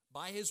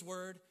 By his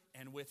word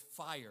and with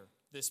fire,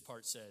 this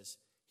part says,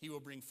 he will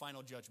bring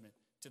final judgment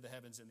to the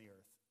heavens and the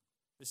earth.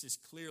 This is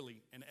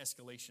clearly an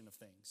escalation of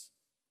things.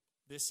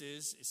 This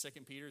is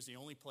 2 Peter is the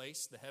only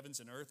place the heavens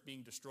and earth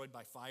being destroyed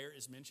by fire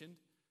is mentioned.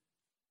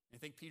 I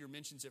think Peter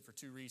mentions it for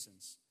two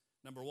reasons.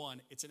 Number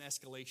one, it's an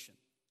escalation,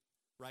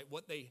 right?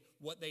 What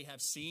they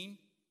have seen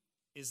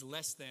is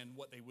less than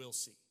what they will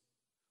see.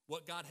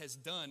 What God has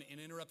done in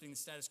interrupting the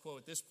status quo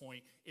at this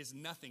point is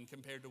nothing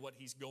compared to what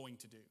he's going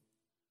to do,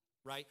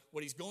 right?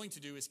 What he's going to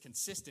do is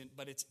consistent,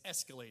 but it's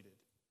escalated.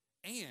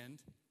 And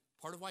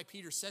part of why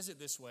Peter says it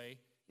this way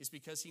is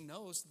because he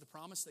knows the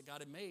promise that God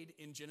had made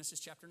in Genesis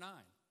chapter 9.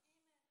 Amen.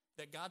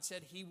 That God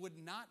said he would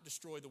not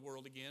destroy the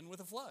world again with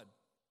a flood.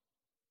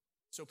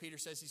 So Peter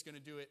says he's going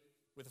to do it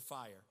with a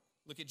fire.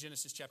 Look at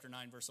Genesis chapter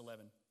 9, verse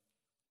 11.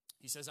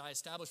 He says, I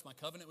establish my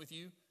covenant with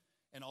you,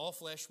 and all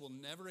flesh will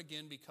never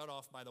again be cut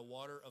off by the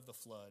water of the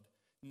flood,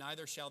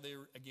 neither shall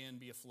there again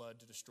be a flood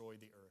to destroy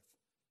the earth.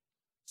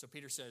 So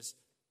Peter says,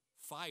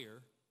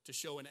 fire to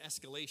show an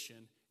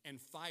escalation, and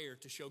fire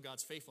to show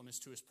God's faithfulness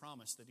to his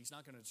promise that he's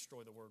not going to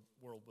destroy the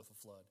world with a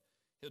flood.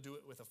 He'll do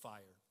it with a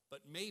fire.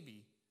 But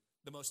maybe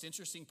the most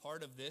interesting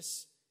part of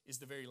this is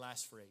the very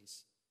last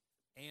phrase,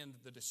 and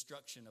the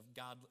destruction of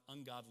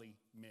ungodly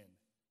men.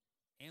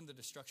 And the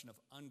destruction of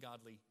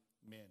ungodly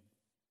men.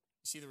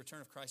 You see, the return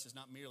of Christ is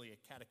not merely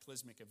a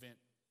cataclysmic event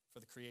for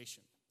the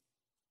creation,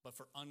 but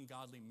for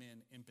ungodly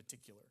men in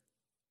particular,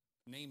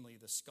 namely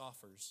the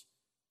scoffers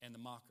and the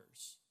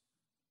mockers.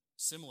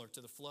 Similar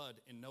to the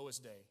flood in Noah's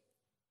day,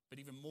 but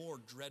even more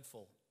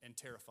dreadful and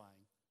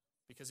terrifying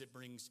because it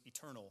brings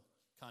eternal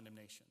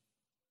condemnation.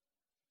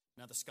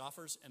 Now, the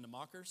scoffers and the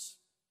mockers,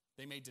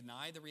 they may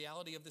deny the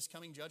reality of this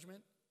coming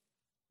judgment,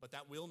 but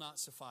that will not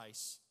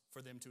suffice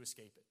for them to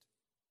escape it.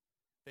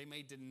 They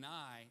may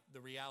deny the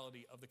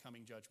reality of the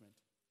coming judgment,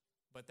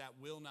 but that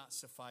will not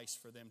suffice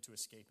for them to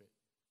escape it,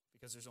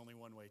 because there's only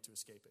one way to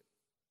escape it: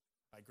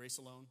 by grace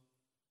alone,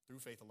 through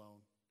faith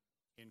alone,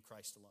 in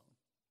Christ alone.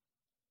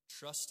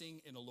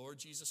 Trusting in the Lord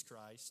Jesus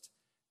Christ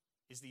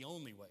is the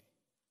only way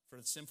for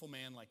a sinful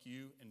man like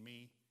you and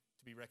me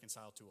to be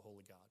reconciled to a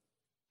holy God.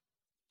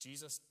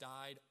 Jesus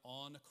died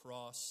on the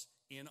cross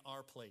in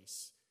our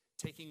place,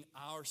 taking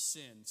our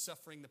sin,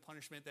 suffering the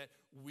punishment that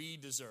we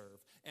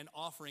deserve, and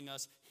offering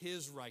us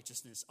his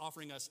righteousness,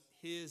 offering us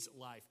his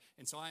life.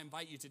 And so I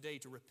invite you today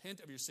to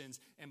repent of your sins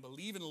and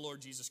believe in the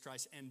Lord Jesus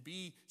Christ and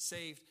be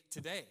saved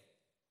today.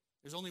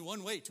 There's only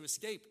one way to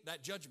escape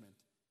that judgment.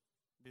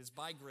 It is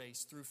by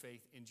grace through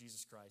faith in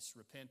Jesus Christ.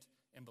 Repent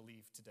and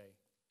believe today.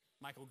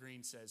 Michael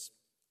Green says,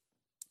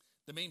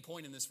 The main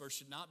point in this verse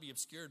should not be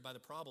obscured by the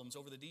problems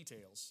over the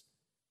details.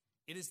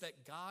 It is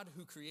that God,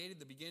 who created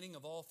the beginning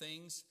of all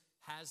things,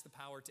 has the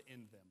power to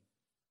end them.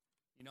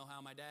 You know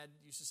how my dad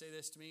used to say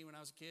this to me when I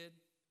was a kid?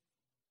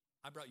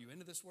 I brought you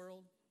into this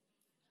world,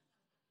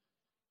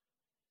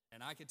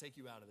 and I can take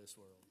you out of this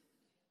world.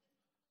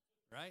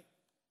 Right?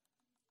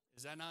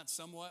 Is that not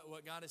somewhat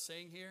what God is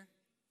saying here?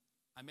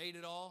 I made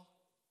it all.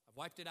 I've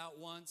wiped it out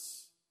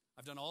once.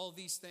 I've done all of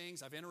these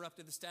things. I've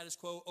interrupted the status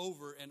quo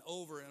over and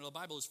over. And the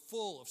Bible is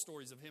full of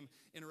stories of him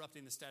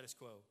interrupting the status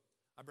quo.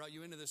 I brought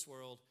you into this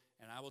world,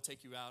 and I will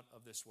take you out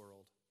of this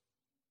world.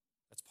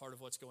 That's part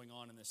of what's going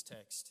on in this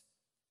text.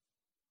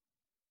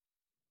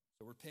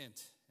 So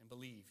repent and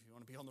believe. You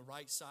want to be on the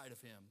right side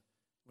of him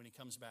when he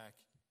comes back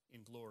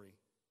in glory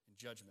and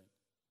judgment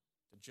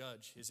to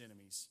judge his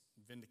enemies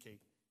and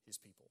vindicate his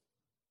people.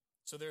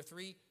 So there are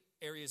three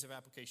areas of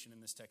application in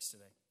this text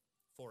today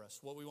for us.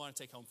 What we want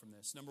to take home from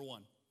this. Number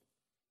one,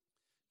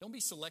 don't be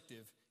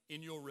selective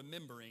in your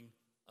remembering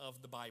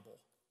of the Bible.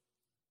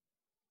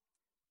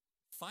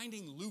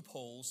 Finding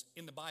loopholes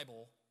in the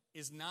Bible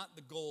is not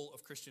the goal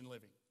of Christian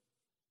living.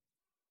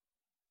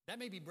 That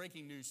may be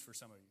breaking news for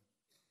some of you.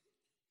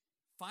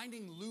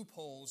 Finding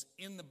loopholes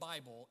in the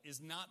Bible is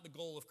not the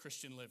goal of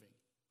Christian living.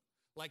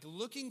 Like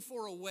looking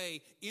for a way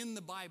in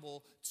the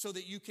Bible so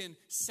that you can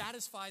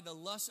satisfy the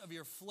lusts of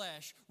your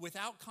flesh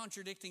without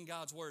contradicting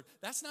God's word.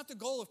 That's not the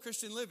goal of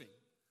Christian living.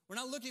 We're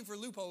not looking for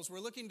loopholes.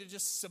 We're looking to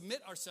just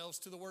submit ourselves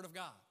to the word of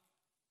God.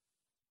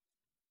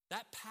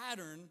 That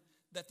pattern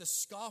that the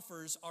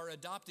scoffers are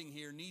adopting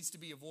here needs to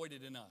be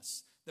avoided in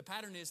us. The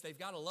pattern is they've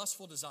got a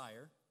lustful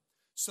desire,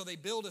 so they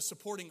build a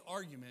supporting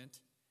argument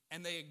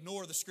and they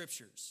ignore the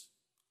scriptures.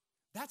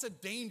 That's a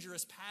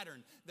dangerous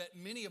pattern that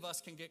many of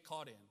us can get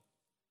caught in.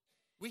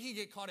 We can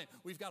get caught in.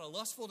 We've got a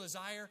lustful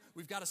desire.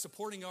 We've got a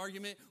supporting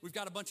argument. We've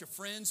got a bunch of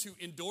friends who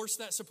endorse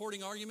that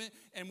supporting argument,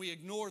 and we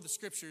ignore the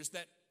scriptures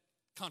that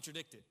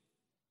contradict it.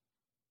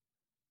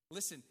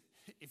 Listen,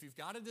 if you've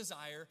got a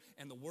desire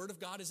and the word of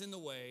God is in the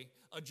way,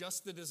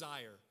 adjust the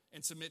desire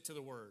and submit to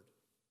the word.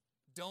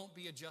 Don't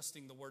be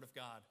adjusting the word of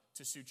God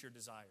to suit your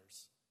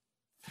desires.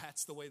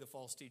 That's the way the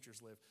false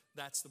teachers live.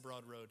 That's the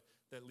broad road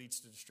that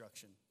leads to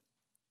destruction.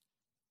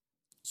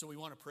 So we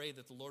want to pray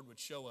that the Lord would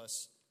show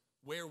us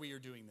where we are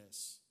doing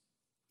this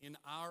in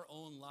our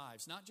own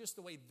lives. Not just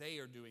the way they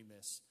are doing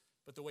this,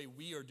 but the way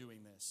we are doing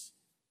this.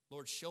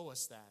 Lord, show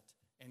us that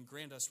and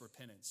grant us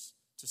repentance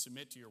to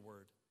submit to your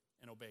word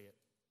and obey it.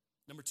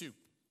 Number two,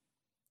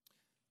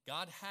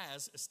 God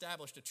has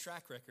established a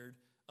track record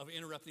of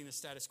interrupting the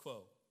status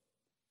quo.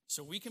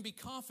 So we can be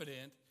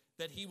confident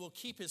that he will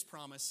keep his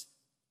promise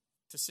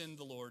to send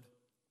the Lord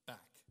back.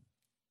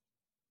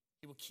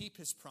 He will keep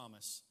his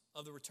promise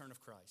of the return of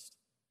Christ.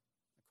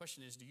 The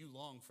question is, do you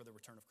long for the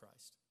return of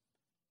Christ?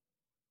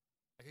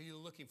 Like, are you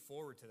looking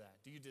forward to that?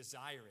 Do you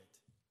desire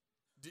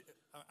it?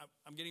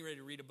 I'm getting ready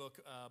to read a book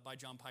by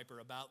John Piper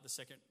about the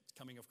second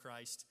coming of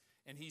Christ,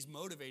 and he's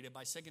motivated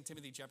by 2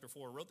 Timothy chapter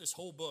 4. Wrote this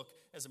whole book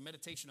as a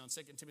meditation on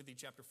 2 Timothy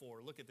chapter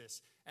 4. Look at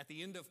this. At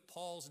the end of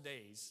Paul's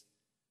days,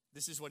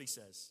 this is what he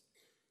says.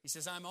 He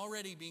says, I'm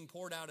already being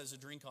poured out as a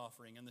drink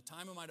offering, and the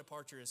time of my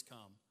departure has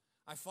come.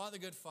 I fought the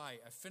good fight.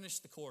 I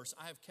finished the course.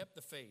 I have kept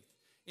the faith.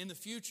 In the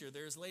future,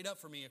 there is laid up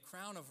for me a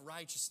crown of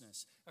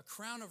righteousness,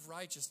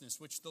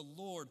 which the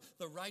Lord,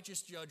 the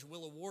righteous judge,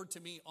 will award to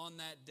me on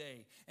that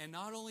day. And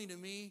not only to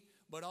me,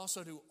 but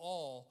also to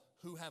all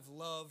who have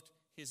loved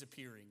his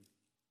appearing.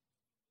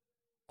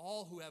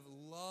 All who have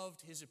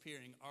loved his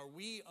appearing. Are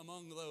we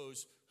among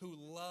those who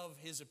love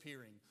his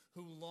appearing,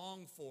 who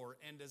long for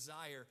and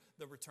desire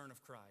the return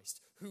of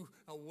Christ, who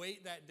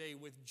await that day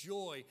with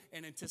joy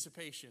and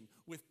anticipation,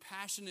 with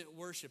passionate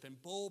worship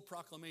and bold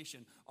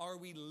proclamation? Are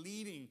we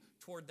leading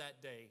toward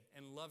that day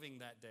and loving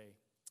that day?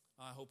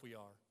 I hope we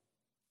are.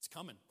 It's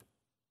coming.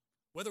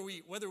 Whether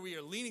we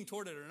are leaning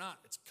toward it or not,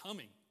 it's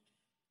coming.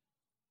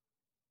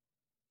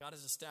 God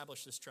has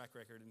established this track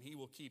record, and he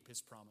will keep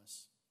his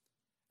promise.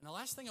 And the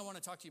last thing I want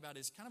to talk to you about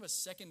is kind of a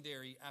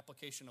secondary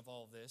application of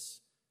all of this,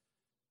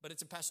 but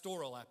it's a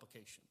pastoral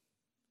application.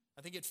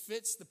 I think it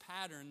fits the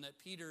pattern that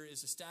Peter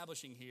is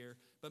establishing here,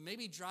 but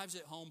maybe drives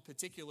it home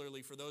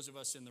particularly for those of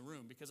us in the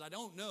room, because I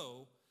don't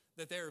know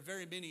that there are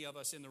very many of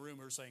us in the room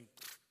who are saying,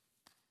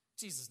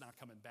 Jesus is not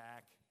coming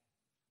back.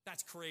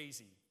 That's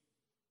crazy.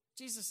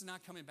 Jesus is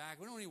not coming back.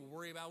 We don't need to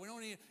worry about it. We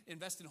don't need to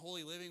invest in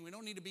holy living. We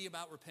don't need to be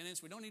about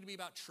repentance. We don't need to be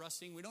about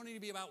trusting. We don't need to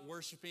be about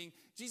worshiping.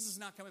 Jesus is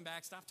not coming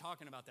back. Stop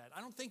talking about that.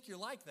 I don't think you're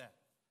like that.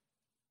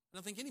 I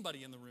don't think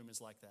anybody in the room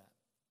is like that.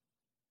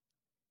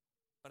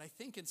 But I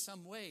think in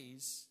some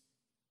ways,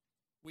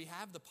 we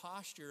have the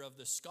posture of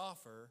the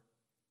scoffer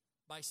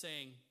by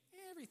saying,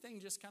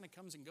 everything just kind of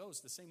comes and goes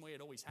the same way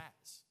it always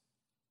has.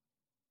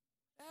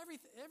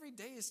 Every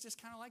day is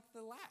just kind of like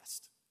the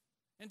last.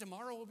 And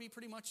tomorrow will be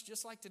pretty much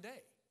just like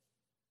today.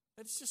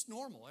 It's just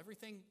normal.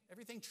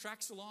 Everything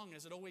tracks along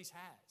as it always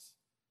has.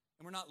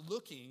 And we're not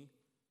looking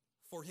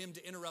for him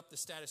to interrupt the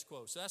status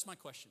quo. So that's my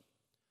question.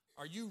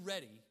 Are you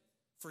ready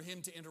for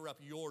him to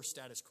interrupt your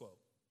status quo?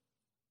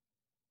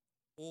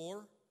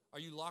 Or are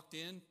you locked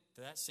in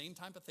to that same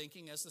type of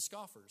thinking as the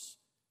scoffers.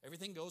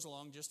 Everything goes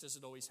along just as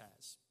it always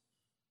has.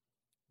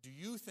 Do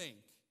you think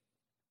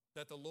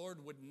that the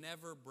Lord would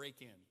never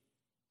break in?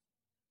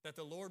 That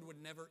the Lord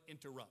would never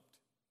interrupt?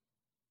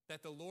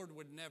 That the Lord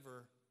would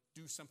never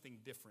do something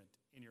different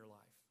in your life?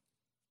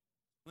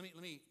 Let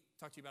me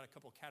talk to you about a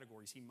couple of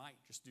categories. He might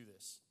just do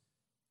this.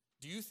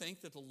 Do you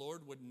think that the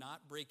Lord would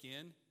not break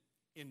in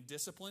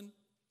discipline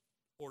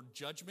or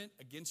judgment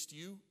against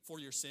you for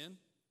your sin?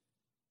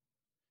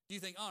 Do you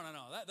think, oh, no,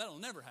 that'll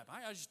never happen.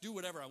 I just do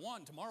whatever I want,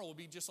 and tomorrow will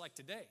be just like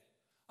today.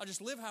 I'll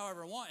just live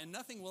however I want, and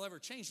nothing will ever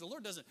change. The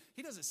Lord doesn't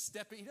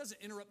step in. He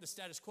doesn't interrupt the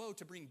status quo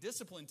to bring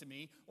discipline to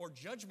me or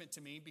judgment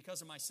to me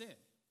because of my sin.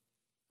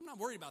 I'm not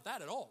worried about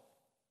that at all.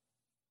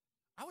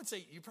 I would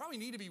say you probably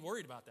need to be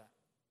worried about that.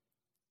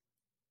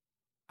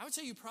 I would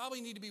say you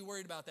probably need to be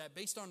worried about that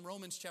based on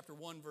Romans chapter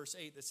 1, verse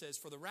 8 that says,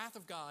 "For the wrath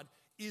of God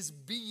is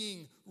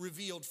being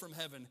revealed from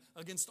heaven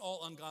against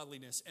all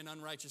ungodliness and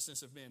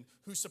unrighteousness of men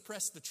who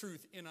suppress the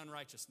truth in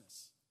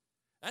unrighteousness."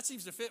 That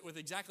seems to fit with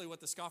exactly what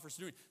the scoffers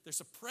are doing. They're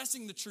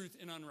suppressing the truth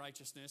in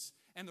unrighteousness,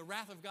 and the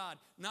wrath of God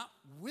not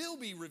will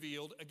be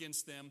revealed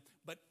against them,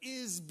 but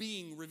is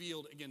being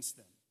revealed against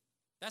them.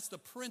 That's the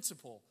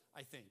principle,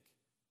 I think.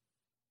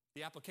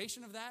 The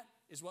application of that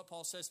is what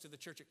Paul says to the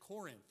church at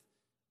Corinth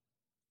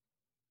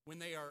when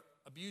they are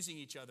abusing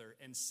each other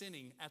and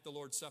sinning at the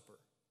Lord's Supper.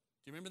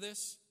 Do you remember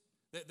this?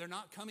 That they're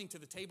not coming to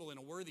the table in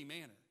a worthy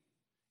manner.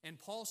 And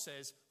Paul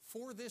says,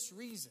 for this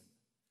reason,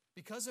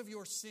 because of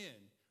your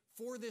sin,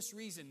 for this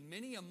reason,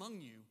 many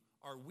among you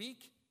are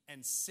weak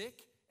and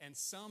sick, and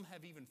some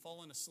have even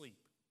fallen asleep.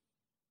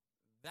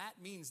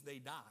 That means they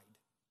died.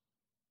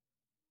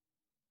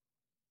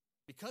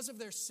 Because of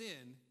their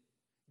sin,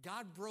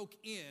 God broke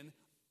in,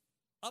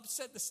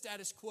 upset the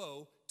status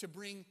quo to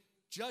bring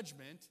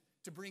judgment,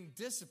 to bring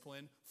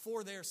discipline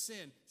for their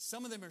sin.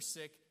 Some of them are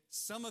sick,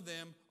 some of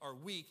them are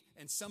weak,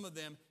 and some of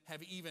them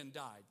have even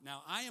died.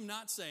 Now, I am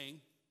not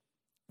saying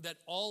that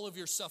all of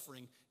your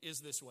suffering is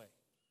this way.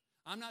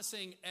 I'm not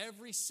saying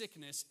every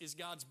sickness is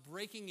God's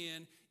breaking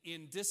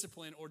in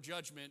discipline or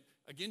judgment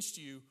against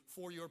you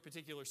for your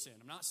particular sin.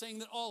 I'm not saying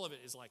that all of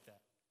it is like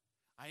that.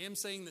 I am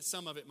saying that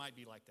some of it might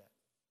be like that.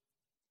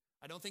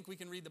 I don't think we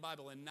can read the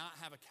Bible and not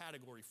have a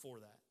category for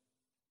that.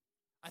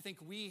 I think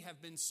we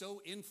have been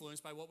so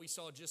influenced by what we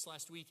saw just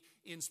last week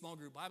in small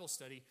group Bible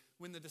study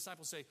when the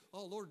disciples say,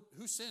 "Oh, Lord,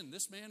 who sinned,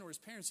 this man or his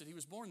parents, that he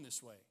was born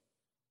this way?"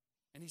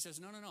 And he says,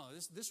 no,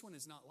 this one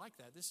is not like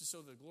that. This is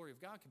so the glory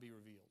of God could be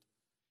revealed.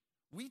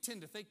 We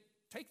tend to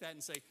take that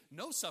and say,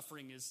 no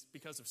suffering is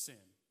because of sin.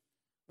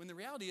 When the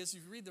reality is,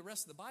 if you read the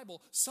rest of the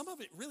Bible, some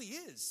of it really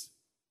is.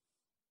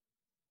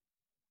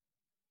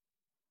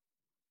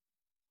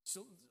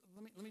 So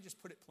let me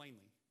just put it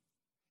plainly.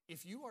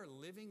 If you are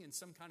living in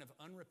some kind of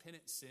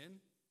unrepentant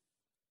sin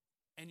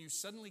and you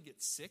suddenly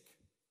get sick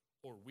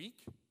or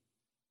weak,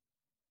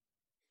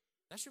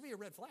 that should be a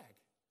red flag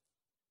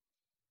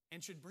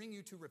and should bring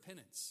you to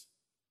repentance.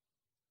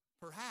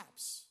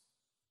 Perhaps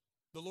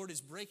the Lord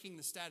is breaking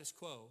the status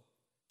quo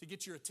to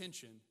get your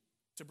attention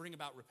to bring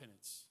about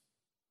repentance.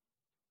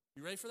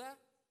 You ready for that?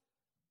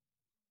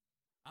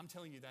 I'm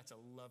telling you, that's a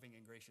loving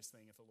and gracious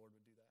thing if the Lord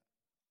would do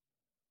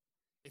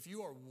that. If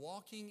you are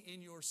walking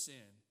in your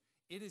sin,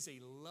 it is a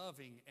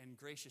loving and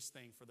gracious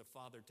thing for the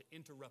Father to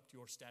interrupt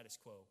your status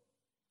quo,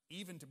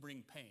 even to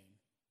bring pain,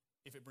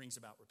 if it brings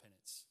about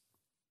repentance.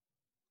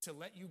 To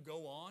let you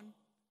go on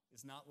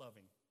is not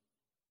loving.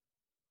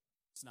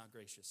 It's not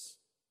gracious.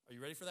 Are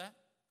you ready for that?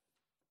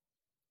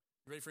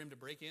 You ready for him to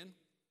break in,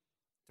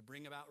 to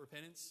bring about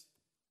repentance?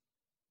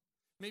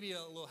 Maybe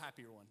a little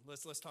happier one.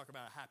 Let's talk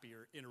about a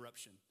happier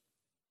interruption.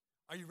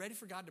 Are you ready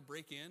for God to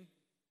break in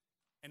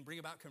and bring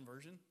about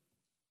conversion?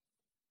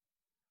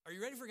 Are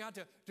you ready for God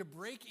to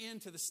break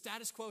into the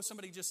status quo,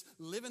 somebody just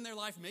living their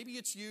life? Maybe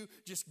it's you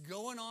just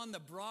going on the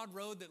broad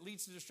road that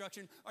leads to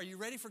destruction. Are you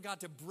ready for God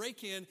to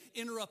break in,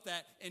 interrupt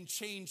that, and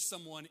change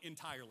someone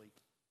entirely?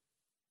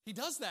 He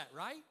does that,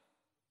 right?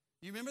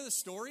 You remember the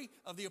story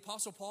of the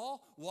Apostle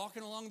Paul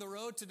walking along the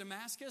road to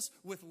Damascus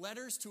with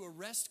letters to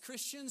arrest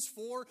Christians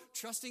for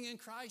trusting in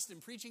Christ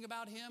and preaching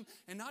about him,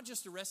 and not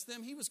just arrest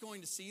them, he was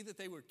going to see that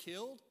they were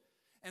killed.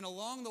 And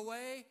along the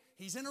way,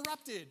 he's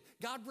interrupted.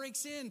 God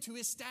breaks into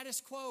his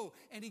status quo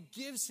and he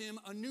gives him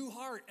a new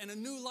heart and a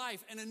new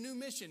life and a new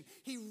mission.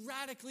 He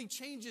radically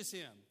changes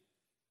him.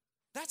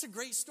 That's a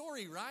great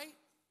story, right?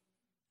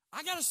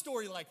 I got a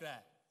story like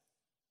that.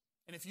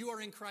 And if you are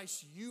in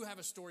Christ, you have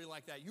a story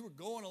like that. You were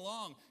going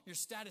along your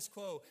status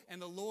quo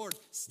and the Lord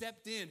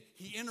stepped in.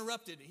 He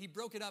interrupted. He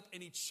broke it up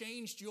and he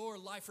changed your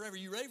life forever.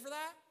 You ready for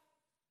that?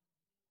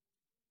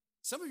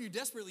 Some of you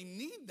desperately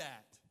need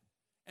that.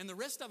 And the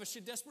rest of us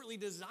should desperately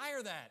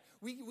desire that.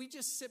 We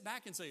just sit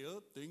back and say,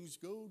 oh, things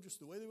go just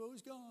the way they've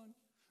always gone.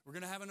 We're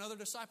going to have another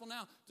disciple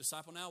now.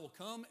 Disciple now will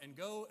come and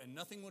go and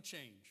nothing will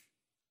change.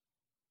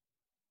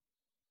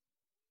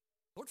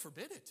 Lord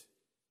forbid it.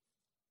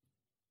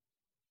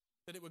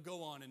 That it would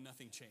go on and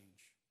nothing change.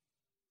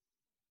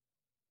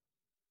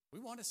 We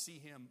want to see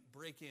him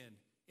break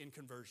in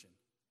conversion.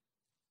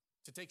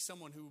 to take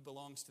someone who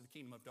belongs to the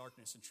kingdom of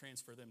darkness and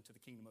transfer them to the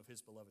kingdom of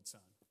his beloved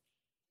Son.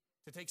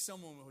 To take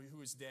someone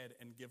who is dead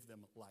and give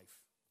them life.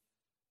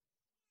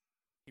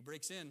 He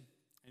breaks in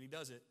and he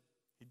does it.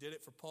 He did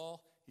it for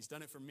Paul. He's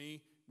done it for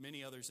me,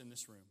 many others in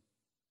this room.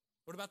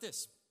 What about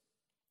this?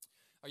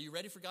 Are you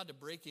ready for God to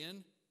break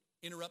in,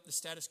 interrupt the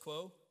status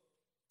quo,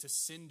 to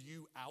send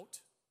you out?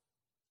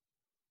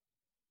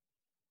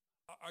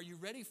 Are you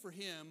ready for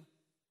him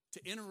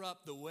to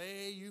interrupt the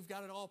way you've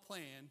got it all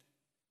planned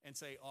and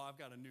say, oh, I've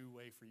got a new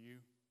way for you.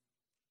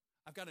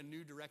 I've got a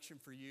new direction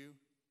for you.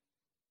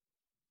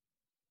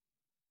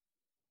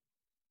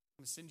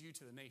 I'm going to send you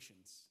to the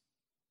nations.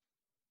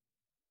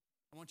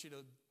 I want you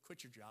to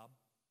quit your job,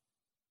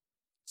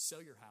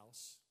 sell your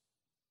house,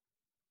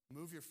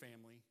 move your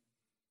family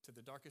to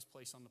the darkest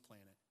place on the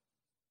planet,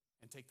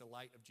 and take the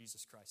light of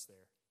Jesus Christ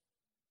there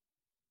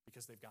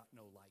because they've got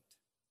no light.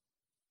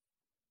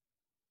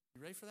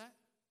 You ready for that?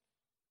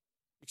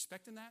 You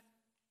expecting that?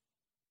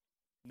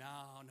 No.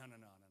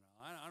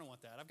 I don't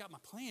want that. I've got my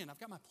plan.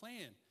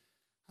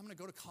 I'm going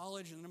to go to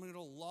college, and then I'm going to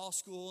go to law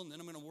school, and then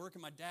I'm going to work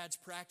in my dad's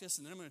practice,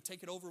 and then I'm going to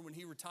take it over when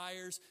he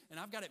retires, and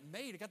I've got it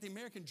made. I got the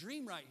American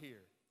dream right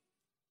here.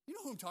 You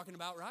know who I'm talking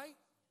about, right?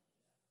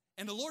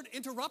 And the Lord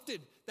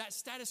interrupted that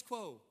status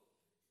quo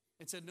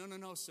and said,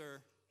 no,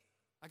 sir.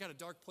 I got a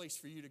dark place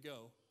for you to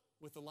go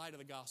with the light of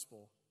the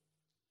gospel.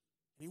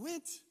 And he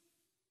went.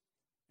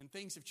 And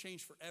things have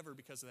changed forever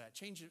because of that.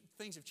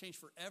 Things have changed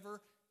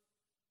forever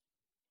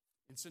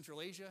in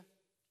Central Asia.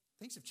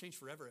 Things have changed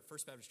forever at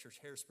First Baptist Church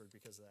Harrisburg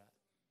because of that.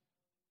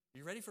 Are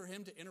you ready for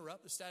him to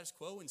interrupt the status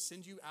quo and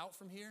send you out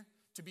from here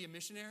to be a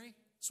missionary?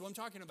 That's what I'm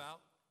talking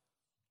about.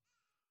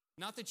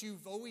 Not that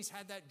you've always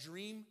had that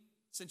dream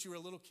since you were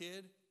a little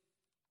kid,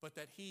 but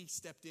that he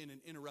stepped in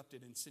and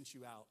interrupted and sent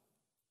you out.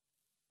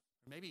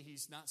 Or maybe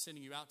he's not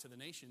sending you out to the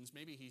nations.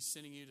 Maybe he's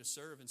sending you to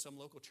serve in some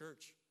local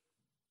church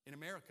in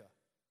America.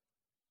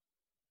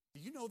 Do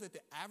you know that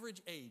the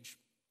average age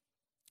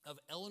of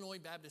Illinois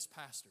Baptist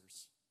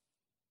pastors,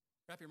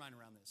 wrap your mind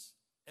around this,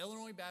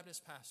 Illinois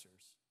Baptist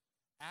pastors,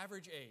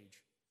 average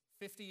age,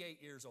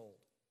 58 years old.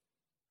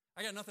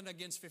 I got nothing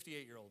against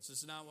 58-year-olds. This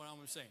is not what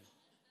I'm saying.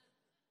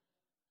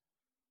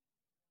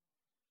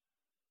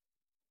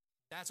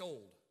 That's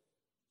old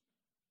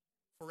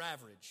for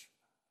average.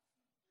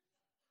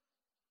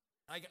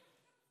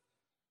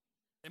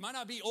 It might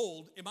not be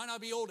old. It might not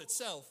be old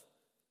itself,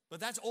 but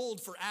that's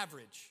old for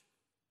average.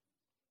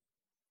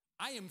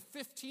 I am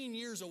 15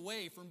 years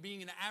away from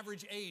being an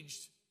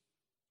average-aged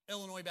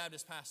Illinois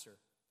Baptist pastor,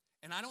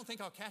 and I don't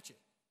think I'll catch it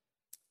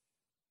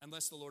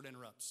unless the Lord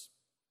interrupts.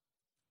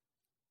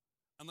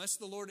 Unless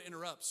the Lord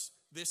interrupts,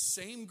 this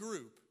same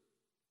group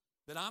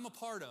that I'm a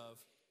part of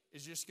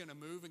is just going to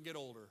move and get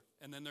older,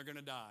 and then they're going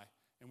to die.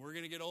 And we're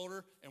going to get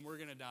older, and we're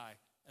going to die,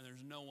 and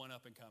there's no one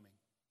up and coming.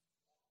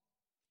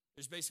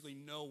 There's basically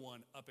no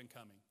one up and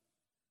coming.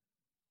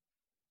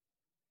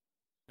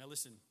 Now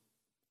listen,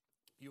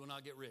 you will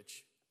not get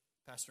rich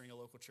pastoring a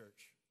local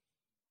church.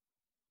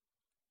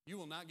 You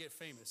will not get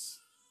famous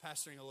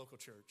pastoring a local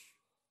church.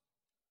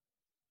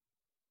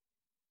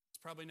 It's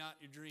probably not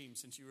your dream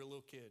since you were a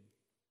little kid.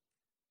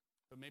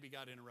 But maybe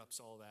God interrupts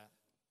all that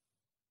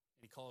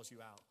and he calls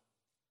you out.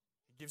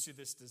 He gives you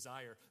this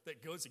desire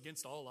that goes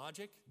against all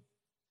logic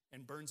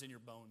and burns in your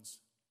bones.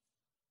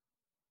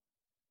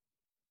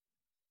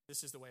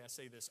 This is the way I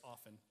say this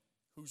often.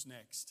 Who's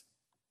next?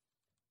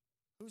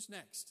 Who's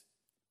next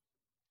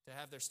to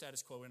have their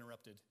status quo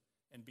interrupted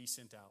and be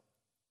sent out?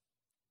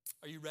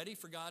 Are you ready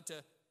for God to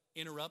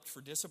interrupt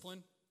for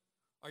discipline?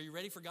 Are you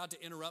ready for God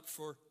to interrupt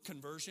for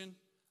conversion?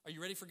 Are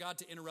you ready for God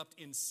to interrupt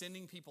in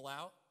sending people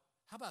out?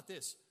 How about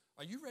this?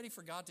 Are you ready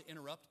for God to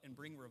interrupt and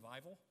bring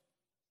revival?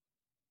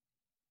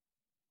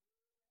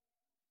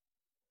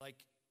 Like,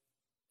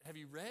 have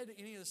you read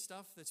any of the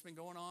stuff that's been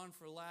going on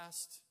for the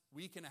last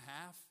week and a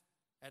half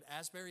at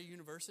Asbury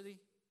University?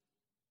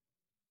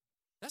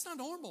 That's not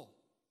normal.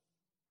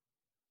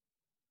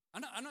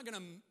 I'm not going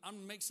to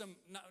make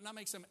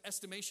some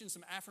estimation,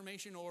 some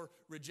affirmation or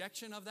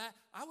rejection of that.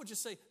 I would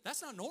just say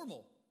that's not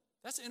normal.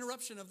 That's an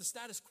interruption of the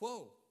status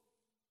quo.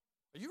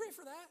 Are you ready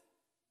for that?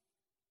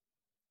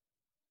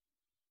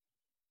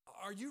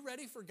 Are you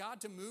ready for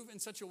God to move in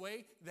such a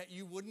way that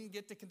you wouldn't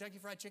get to Kentucky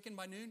Fried Chicken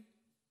by noon?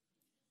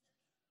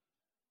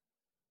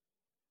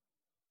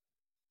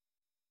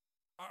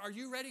 Are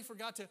you ready for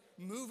God to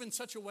move in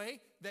such a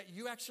way that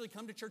you actually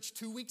come to church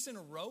 2 weeks in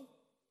a row?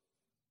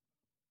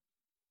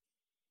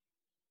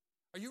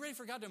 Are you ready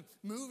for God to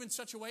move in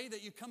such a way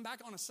that you come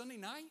back on a Sunday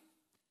night?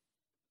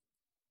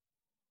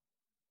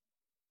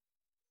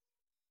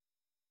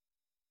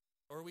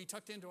 Or are we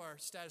tucked into our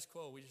status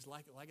quo? We just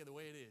like it the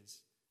way it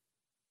is.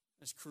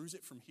 Let's cruise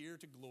it from here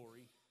to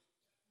glory.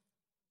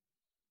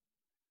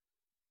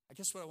 I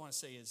guess what I want to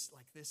say is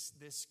like this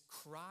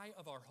cry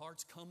of our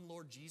hearts, come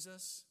Lord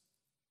Jesus.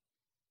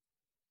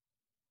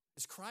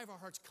 This cry of our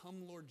hearts,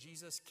 come Lord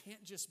Jesus,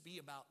 can't just be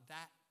about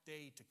that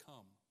day to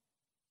come.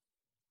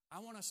 I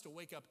want us to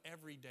wake up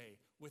every day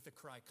with the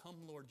cry, come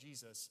Lord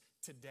Jesus,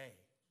 today.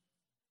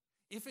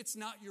 if it's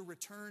not your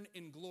return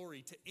in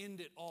glory to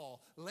end it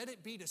all, let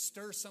it be to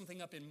stir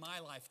something up in my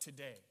life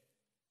today.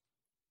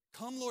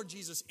 Come, Lord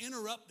Jesus,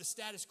 interrupt the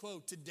status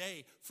quo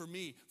today for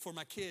me, for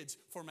my kids,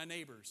 for my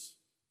neighbors,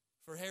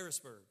 for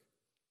Harrisburg.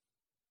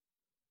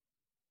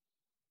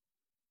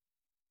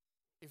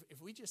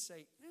 If we just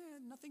say,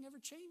 nothing ever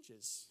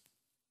changes.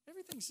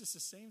 Everything's just the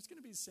same. It's going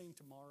to be the same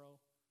tomorrow.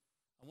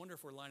 I wonder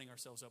if we're lining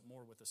ourselves up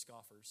more with the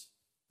scoffers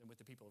than with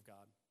the people of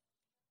God.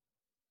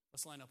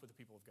 Let's line up with the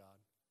people of God.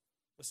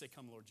 Let's say,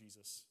 come, Lord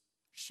Jesus.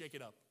 Shake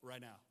it up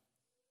right now.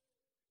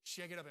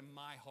 Shake it up in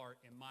my heart,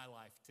 in my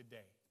life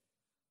today.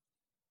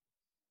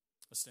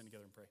 Let's stand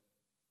together and pray.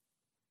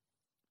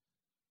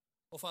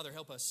 Oh, Father,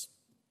 help us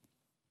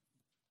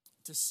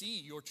to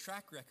see your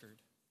track record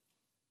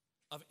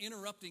of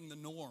interrupting the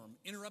norm,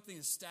 interrupting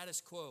the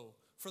status quo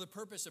for the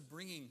purpose of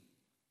bringing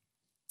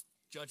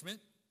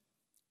judgment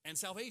and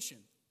salvation.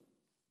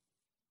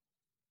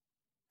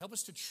 Help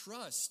us to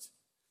trust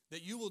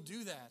that you will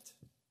do that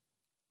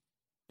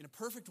in a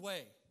perfect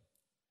way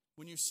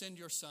when you send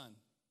your Son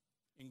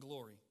in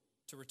glory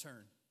to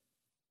return.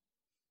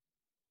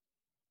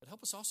 But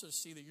help us also to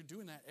see that you're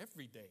doing that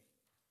every day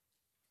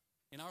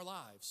in our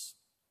lives.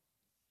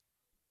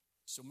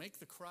 So make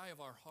the cry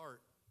of our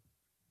heart,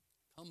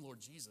 come,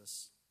 Lord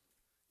Jesus.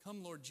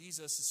 Come, Lord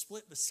Jesus, and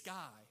split the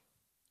sky.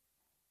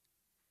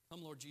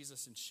 Come, Lord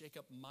Jesus, and shake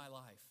up my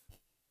life.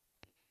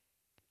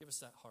 Give us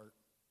that heart.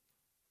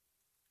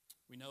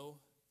 We know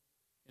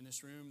in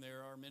this room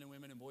there are men and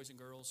women and boys and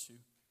girls who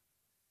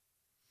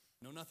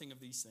know nothing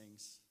of these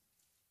things.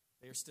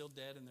 They are still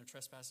dead in their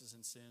trespasses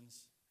and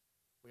sins.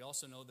 We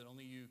also know that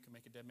only you can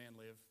make a dead man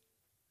live.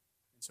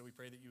 And so we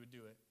pray that you would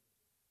do it,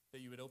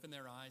 that you would open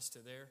their eyes to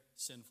their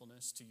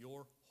sinfulness, to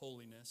your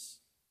holiness,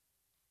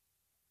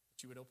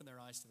 that you would open their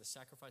eyes to the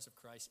sacrifice of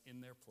Christ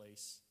in their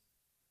place,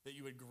 that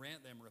you would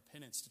grant them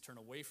repentance to turn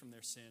away from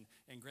their sin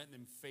and grant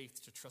them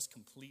faith to trust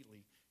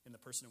completely in the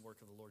person and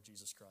work of the Lord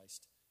Jesus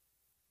Christ,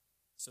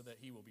 so that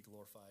he will be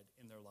glorified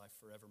in their life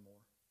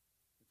forevermore.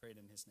 We pray it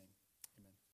in his name.